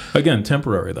was, again,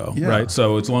 temporary though, right?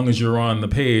 So as long as you're on the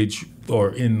page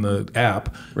or in the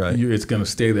app, it's going to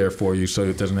stay there for you, so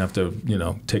it doesn't have to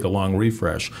take a long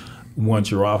refresh.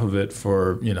 Once you're off of it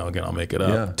for, again, I'll make it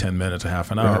up, 10 minutes, a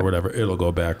half an hour, or whatever, it'll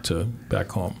go back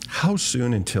home. How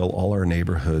soon until all our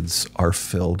neighborhoods are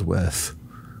filled with,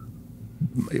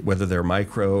 whether they're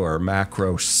micro or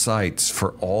macro sites,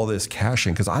 for all this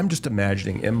caching? Because I'm just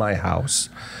imagining in my house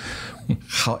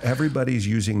how everybody's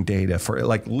using data for,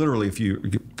 like, literally, if you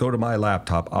go to my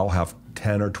laptop, I'll have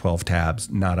 10 or 12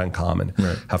 tabs, not uncommon.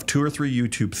 Have 2 or 3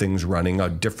 YouTube things running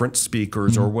on different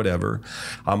speakers or whatever.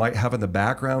 I might have in the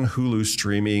background Hulu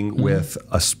streaming with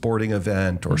a sporting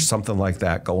event or something like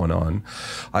that going on.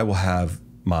 I will have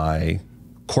my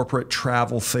corporate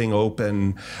travel thing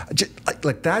open. Just,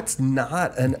 like that's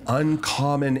not an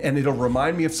uncommon, and it'll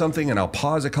remind me of something, and I'll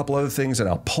pause a couple other things, and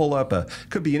I'll pull up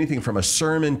could be anything from a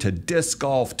sermon to disc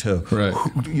golf to,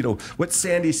 what's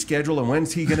Sandy's schedule and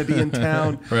when's he going to be in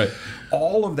town?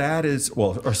 All of that is,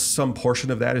 or some portion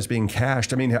of that is being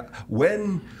cached. I mean,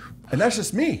 and that's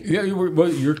just me. Yeah,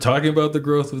 you're talking about the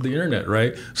growth of the internet,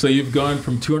 right? So you've gone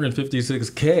from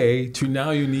 256K to now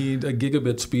you need a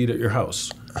gigabit speed at your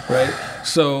house, right?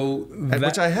 So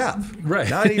which I have,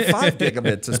 95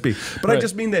 gigabits of speed. But I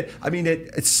just mean that. I mean,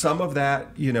 it's some of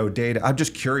that, data. I'm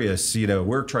just curious.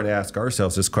 We're trying to ask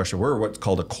ourselves this question. We're what's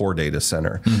called a core data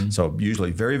center. So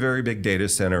usually very, very big data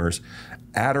centers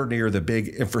at or near the big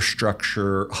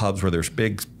infrastructure hubs where there's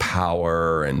big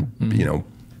power and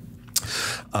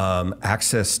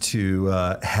access to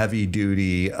heavy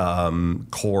duty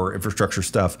core infrastructure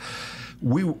stuff.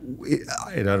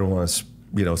 I don't want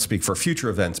to speak for future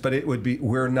events, but it would be,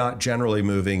 we're not generally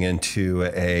moving into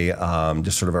a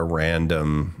just sort of a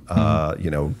random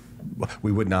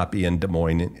we would not be in Des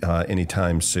Moines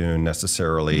anytime soon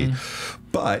necessarily,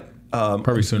 but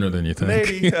probably sooner than you think.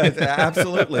 Maybe,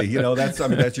 absolutely. That's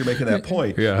you're making that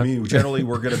point. I mean, generally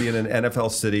we're going to be in an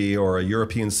NFL city or a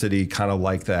European city, kind of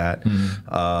like that.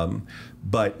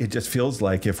 But it just feels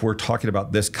like if we're talking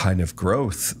about this kind of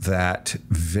growth, that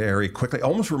very quickly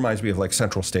almost reminds me of like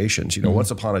central stations.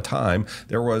 Once upon a time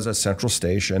there was a central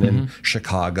station in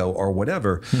Chicago or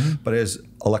whatever, but as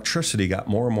electricity got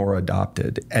more and more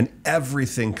adopted and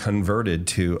everything converted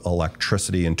to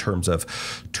electricity in terms of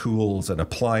tools and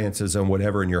appliances and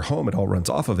whatever in your home, it all runs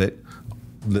off of it.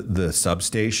 the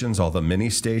substations, all the mini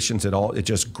stations, it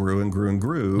just grew and grew and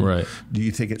grew. Right. Do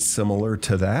you think it's similar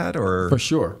to that, or? For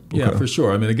sure. Yeah, Okay. for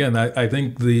sure. I mean, again, I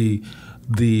think the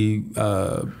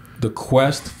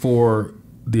quest for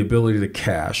the ability to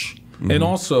cache and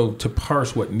also to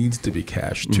parse what needs to be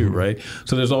cached too, right?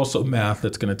 So there's also math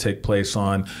that's going to take place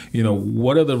on,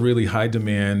 what are the really high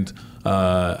demand,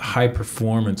 high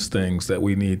performance things that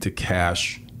we need to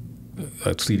cache.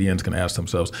 CDN's going to ask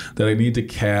themselves that I need to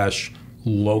cache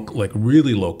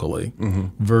really locally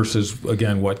versus,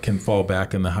 again, what can fall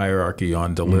back in the hierarchy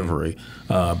on delivery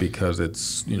because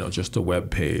it's, just a web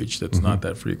page that's not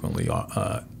that frequently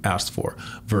asked for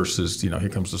versus, here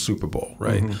comes the Super Bowl,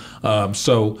 right?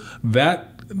 So that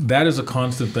is a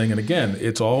constant thing. And again,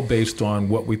 it's all based on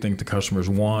what we think the customers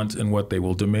want and what they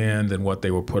will demand and what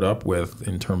they will put up with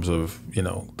in terms of,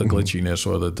 the glitchiness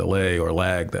or the delay or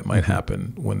lag that might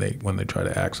happen when they try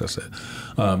to access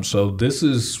it. So this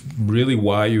is really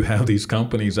why you have these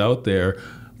companies out there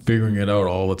figuring it out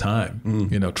all the time,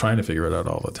 trying to figure it out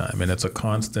all the time. And it's a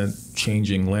constant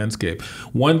changing landscape.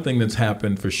 One thing that's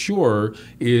happened for sure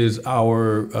is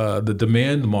the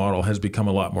demand model has become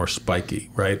a lot more spiky,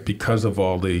 right? Because of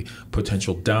all the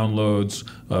potential downloads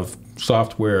of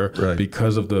software,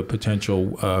 because of the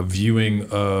potential viewing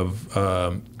of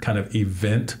kind of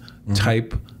event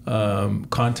type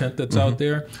content that's out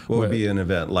there. What would be an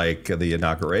event like the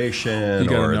inauguration? You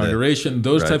got or inauguration,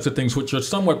 those types of things, which are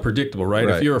somewhat predictable, right?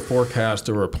 If you're a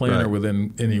forecaster or a planner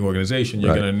within any organization,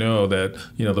 you're going to know that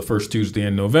the first Tuesday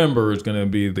in November is going to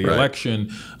be the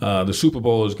election. The Super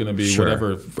Bowl is going to be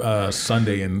whatever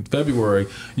Sunday in February.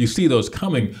 You see those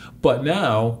coming, but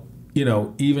now,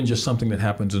 even just something that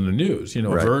happens in the news, a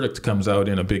verdict comes out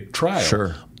in a big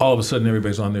trial. All of a sudden,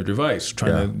 everybody's on their device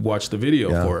trying to watch the video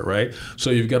for it, right? So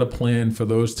you've got to plan for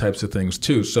those types of things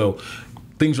too. So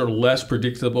things are less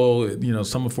predictable.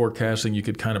 Some of forecasting you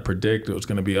could kind of predict it was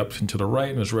going to be up and to the right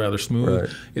and it was rather smooth.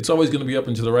 It's always going to be up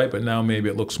and to the right, but now maybe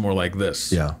it looks more like this,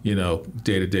 day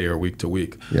to day or week to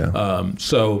week.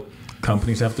 So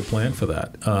companies have to plan for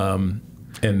that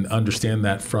and understand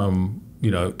that from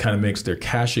kind of makes their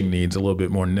caching needs a little bit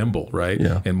more nimble, right?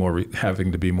 And more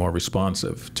having to be more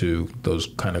responsive to those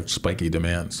kind of spiky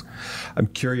demands. I'm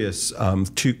curious,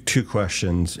 two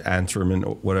questions, answer them in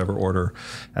whatever order.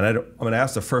 And I'm going to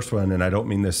ask the first one, and I don't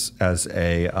mean this as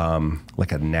a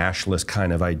like a nationalist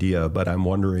kind of idea, but I'm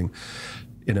wondering,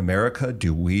 in America,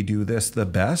 do we do this the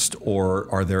best,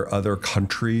 or are there other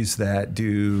countries that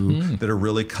that are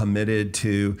really committed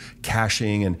to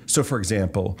caching? And so, for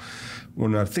example,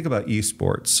 when I think about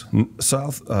esports,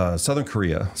 South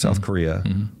Korea,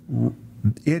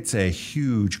 it's a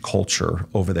huge culture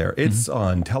over there. It's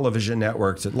on television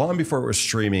networks. Long before it was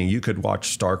streaming, you could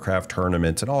watch StarCraft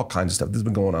tournaments and all kinds of stuff. This has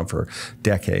been going on for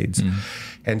decades.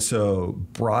 And so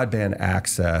broadband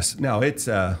access, now it's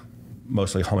a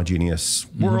mostly homogeneous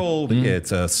world.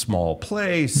 It's a small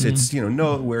place. It's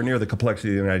nowhere near the complexity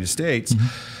of the United States.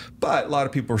 But a lot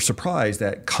of people are surprised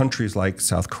that countries like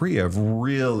South Korea have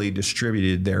really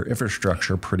distributed their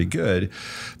infrastructure pretty good.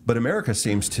 But America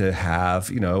seems to have,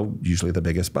 usually the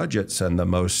biggest budgets and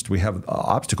we have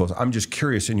obstacles. I'm just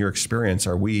curious, in your experience,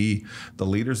 are we the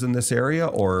leaders in this area,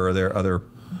 or are there other?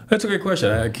 That's a great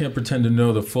question. I can't pretend to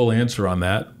know the full answer on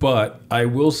that, but I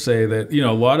will say that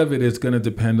a lot of it is going to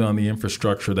depend on the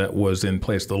infrastructure that was in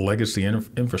place, the legacy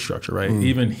infrastructure, right?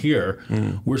 Even here,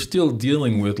 we're still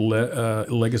dealing with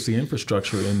legacy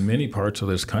infrastructure in many parts of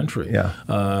this country.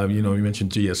 You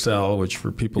mentioned GSL, which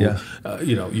for people,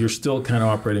 you're still kind of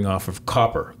operating off of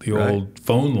copper. The old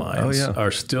phone lines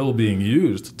are still being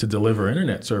used to deliver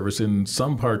internet service in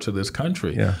some parts of this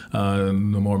country,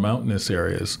 in the more mountainous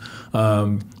areas.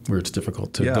 Where it's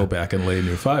difficult to go back and lay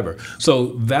new fiber.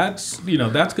 So that's going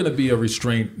to be a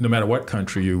restraint no matter what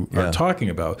country you are talking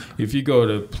about. If you go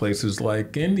to places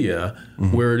like India,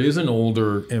 where it is an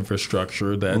older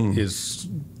infrastructure that is,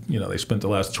 they spent the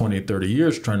last 20, 30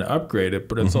 years trying to upgrade it,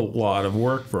 but it's a lot of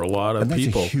work for a lot of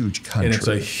people. It's a huge country. And it's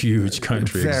a huge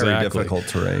country, very difficult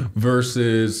terrain.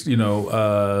 Versus,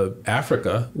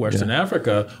 Africa, Western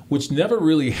Africa, which never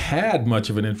really had much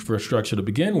of an infrastructure to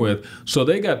begin with, so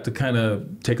they got to kind of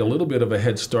take a little bit of a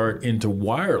head start into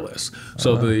wireless.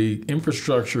 So the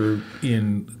infrastructure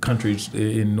in countries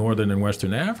in Northern and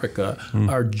Western Africa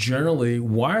are generally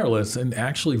wireless and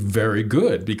actually very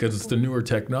good because it's the newer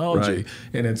technology.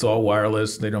 And it's all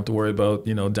wireless. They don't have to worry about,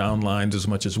 down lines as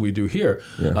much as we do here.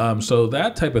 So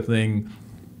that type of thing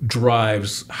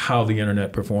drives how the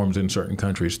internet performs in certain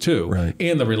countries too,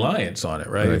 and the reliance on it,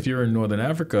 right? If you're in Northern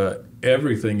Africa,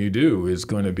 everything you do is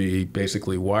going to be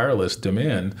basically wireless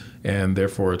demand, and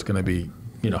therefore it's going to be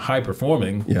high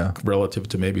performing relative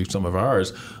to maybe some of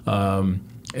ours.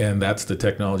 And that's the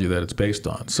technology that it's based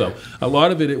on. So a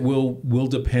lot of it will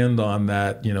depend on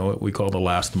that, what we call the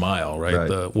last mile,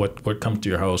 right? What comes to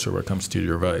your house or what comes to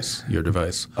your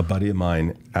device. A buddy of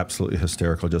mine, absolutely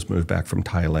hysterical, just moved back from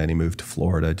Thailand. He moved to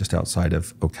Florida, just outside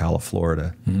of Ocala,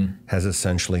 Florida. Has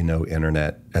essentially no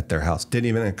internet at their house. Didn't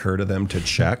even occur to them to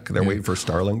check. They're waiting for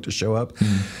Starlink to show up.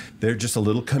 They're just a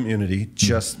little community,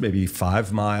 just maybe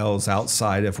 5 miles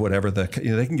outside of whatever they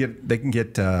can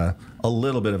get a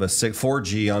little bit of a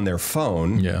 4G on their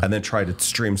phone and then try to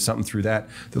stream something through that.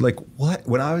 They're like, what?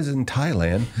 When I was in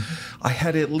Thailand, I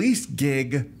had at least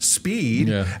gig speed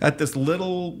at this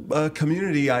little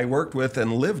community I worked with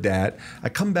and lived at. I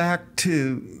come back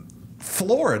to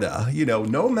Florida,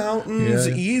 no mountains,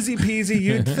 easy peasy.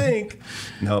 You'd think,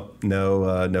 nope, no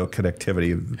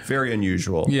connectivity. Very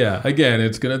unusual. Yeah, again,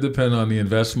 it's going to depend on the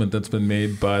investment that's been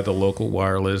made by the local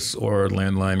wireless or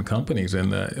landline companies in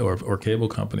that, or cable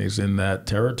companies in that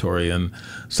territory. And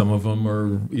some of them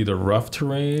are either rough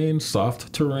terrain,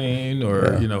 soft terrain,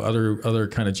 or other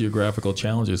kind of geographical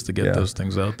challenges to get those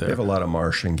things out there. They have a lot of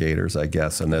marsh and gators, I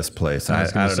guess, in this place. I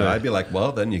don't know. I'd be like,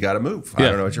 well, then you got to move. I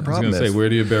don't know what your problem is. I was going to say, where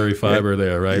do you bury fiber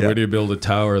there, right? Where do you build a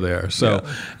tower there? So,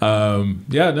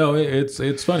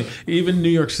 it's funny. Even New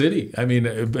York City. I mean,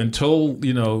 until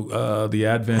the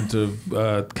advent of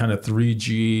kind of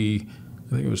 3G.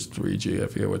 I think it was 3G. I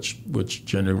forget which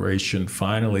generation.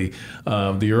 Finally,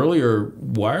 the earlier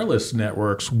wireless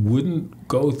networks wouldn't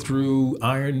go through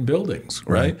iron buildings,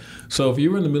 right? So if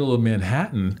you were in the middle of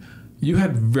Manhattan, you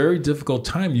had a very difficult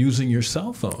time using your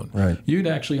cell phone. Right. You'd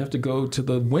actually have to go to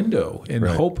the window and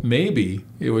hope maybe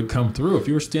it would come through. If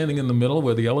you were standing in the middle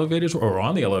where the elevators were, or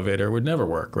on the elevator, it would never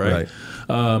work, right?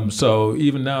 So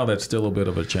even now, that's still a bit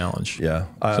of a challenge. Yeah.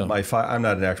 I'm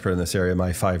not an expert in this area.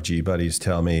 My 5G buddies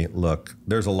tell me, look,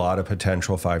 there's a lot of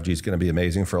potential. 5G is going to be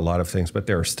amazing for a lot of things, but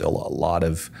there are still a lot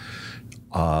of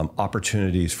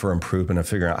opportunities for improvement of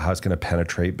figuring out how it's going to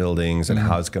penetrate buildings and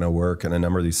how it's going to work in a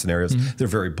number of these scenarios. They're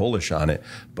very bullish on it,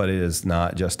 but it is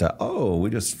not just we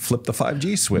just flip the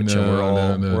 5G switch and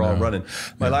we're all running.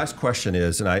 My last question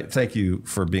is, and I thank you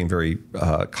for being very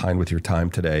kind with your time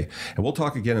today, and we'll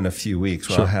talk again in a few weeks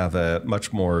when I'll have a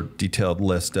much more detailed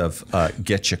list of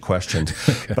get you questions.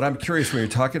 But I'm curious, when you're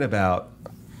talking about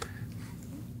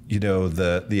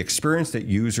the experience that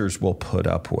users will put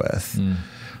up with,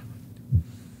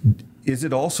 is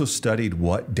it also studied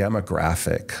what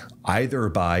demographic, either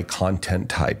by content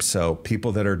type? So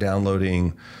people that are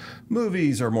downloading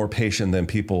movies are more patient than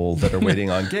people that are waiting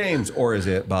on games, or is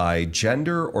it by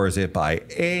gender, or is it by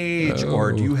age,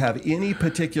 or do you have any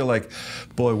particular,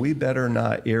 boy, we better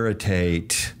not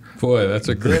irritate that's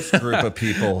a this group of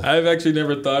people? I've actually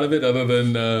never thought of it other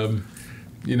than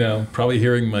probably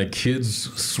hearing my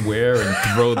kids swear and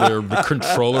throw their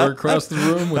controller across the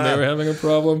room when they were having a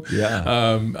problem.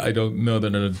 I don't know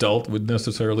that an adult would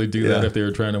necessarily do that if they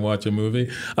were trying to watch a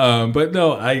movie. But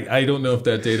no, I don't know if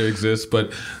that data exists,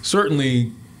 but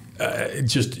certainly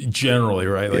just generally,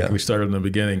 right? Like we started in the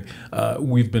beginning,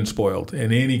 we've been spoiled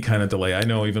in any kind of delay. I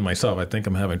know even myself, I think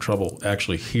I'm having trouble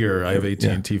actually here. I have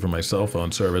AT&T for my cell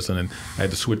phone service, and then I had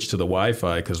to switch to the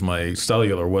Wi-Fi because my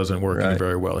cellular wasn't working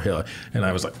very well here. And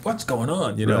I was like, what's going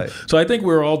on? So I think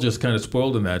we're all just kind of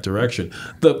spoiled in that direction.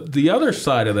 The other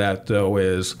side of that, though,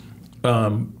 is,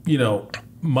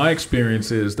 my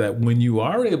experience is that when you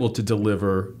are able to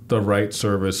deliver the right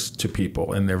service to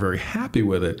people and they're very happy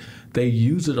with it, they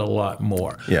use it a lot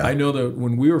more. I know that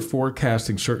when we were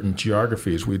forecasting certain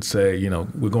geographies, we'd say,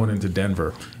 we're going into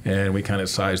Denver, and we kind of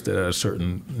sized it at a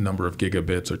certain number of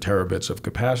gigabits or terabits of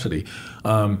capacity.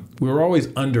 We were always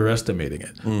underestimating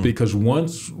it because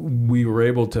once we were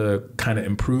able to kind of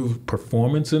improve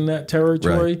performance in that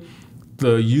territory,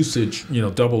 the usage,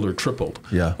 doubled or tripled.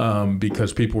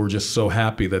 Because people were just so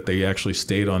happy that they actually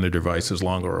stayed on their devices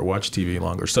longer or watched TV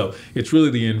longer. So it's really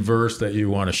the inverse that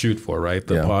you want to shoot for, right?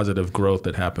 The positive growth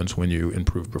that happens when you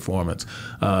improve performance.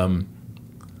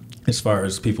 As far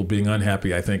as people being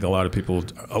unhappy, I think a lot of people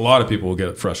will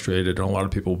get frustrated, and a lot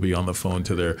of people will be on the phone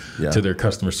to their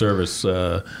customer service.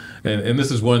 And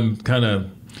this is one kind of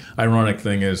ironic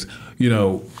thing is,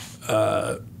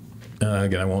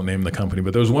 again, I won't name the company,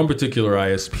 but there was one particular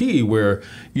ISP where,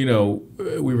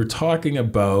 we were talking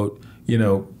about,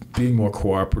 being more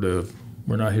cooperative.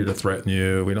 We're not here to threaten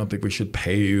you. We don't think we should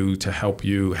pay you to help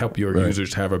your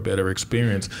users have a better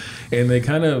experience. And they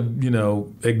kind of,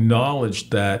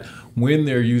 acknowledged that when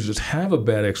their users have a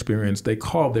bad experience, they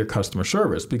call their customer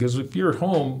service. Because if you're at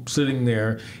home sitting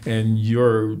there and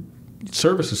you're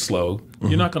service is slow,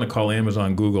 you're not going to call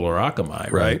Amazon, Google, or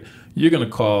Akamai, right? You're going to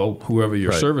call whoever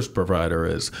your service provider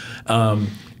is.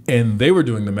 And they were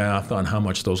doing the math on how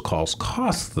much those calls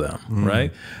cost them,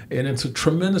 right? And it's a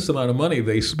tremendous amount of money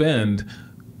they spend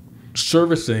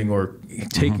servicing or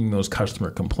taking those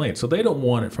customer complaints. So they don't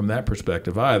want it from that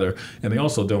perspective either. And they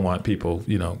also don't want people,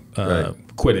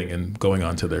 quitting and going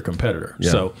on to their competitor.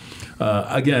 Yeah. So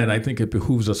again, I think it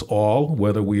behooves us all,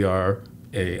 whether we are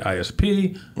a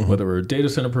ISP, whether we're a data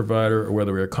center provider, or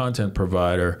whether we're a content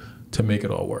provider, to make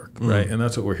it all work, right? And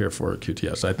that's what we're here for at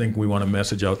QTS. I think we want to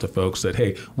message out to folks that,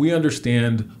 hey, we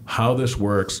understand how this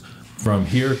works from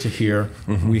here to here.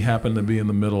 We happen to be in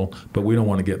the middle, but we don't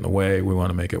want to get in the way. We want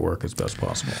to make it work as best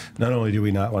possible. Not only do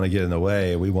we not want to get in the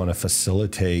way, we want to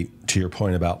facilitate, to your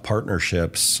point about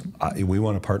partnerships, we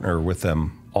want to partner with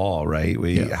them all, right?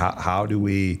 How do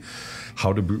we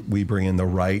bring in the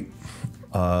right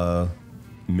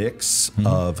mix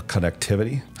of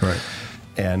connectivity? Right.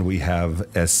 And we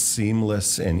have a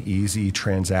seamless and easy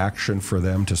transaction for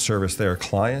them to service their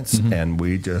clients, and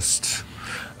we just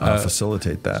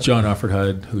facilitate that. John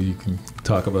Offerheide, who you can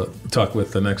talk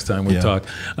with the next time we talk,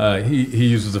 he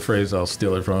uses the phrase, I'll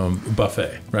steal it from him,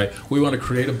 buffet, right? We want to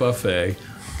create a buffet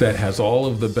that has all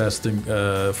of the best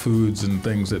foods and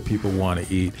things that people want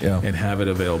to eat and have it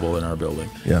available in our building.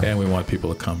 And we want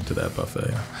people to come to that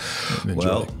buffet and enjoy.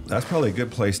 Well, that's probably a good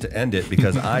place to end it,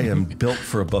 because I am built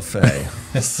for a buffet.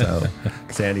 So,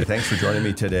 Sandy, thanks for joining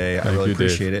me today. I really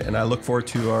appreciate it. And I look forward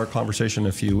to our conversation in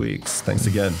a few weeks. Thanks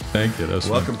again. Thank you.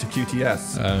 Welcome to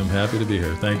QTS. I'm happy to be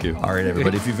here. Thank you. All right,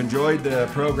 everybody. If you've enjoyed the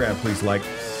program, please like,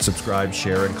 subscribe,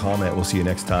 share, and comment. We'll see you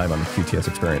next time on the QTS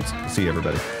Experience. See you,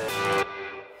 everybody.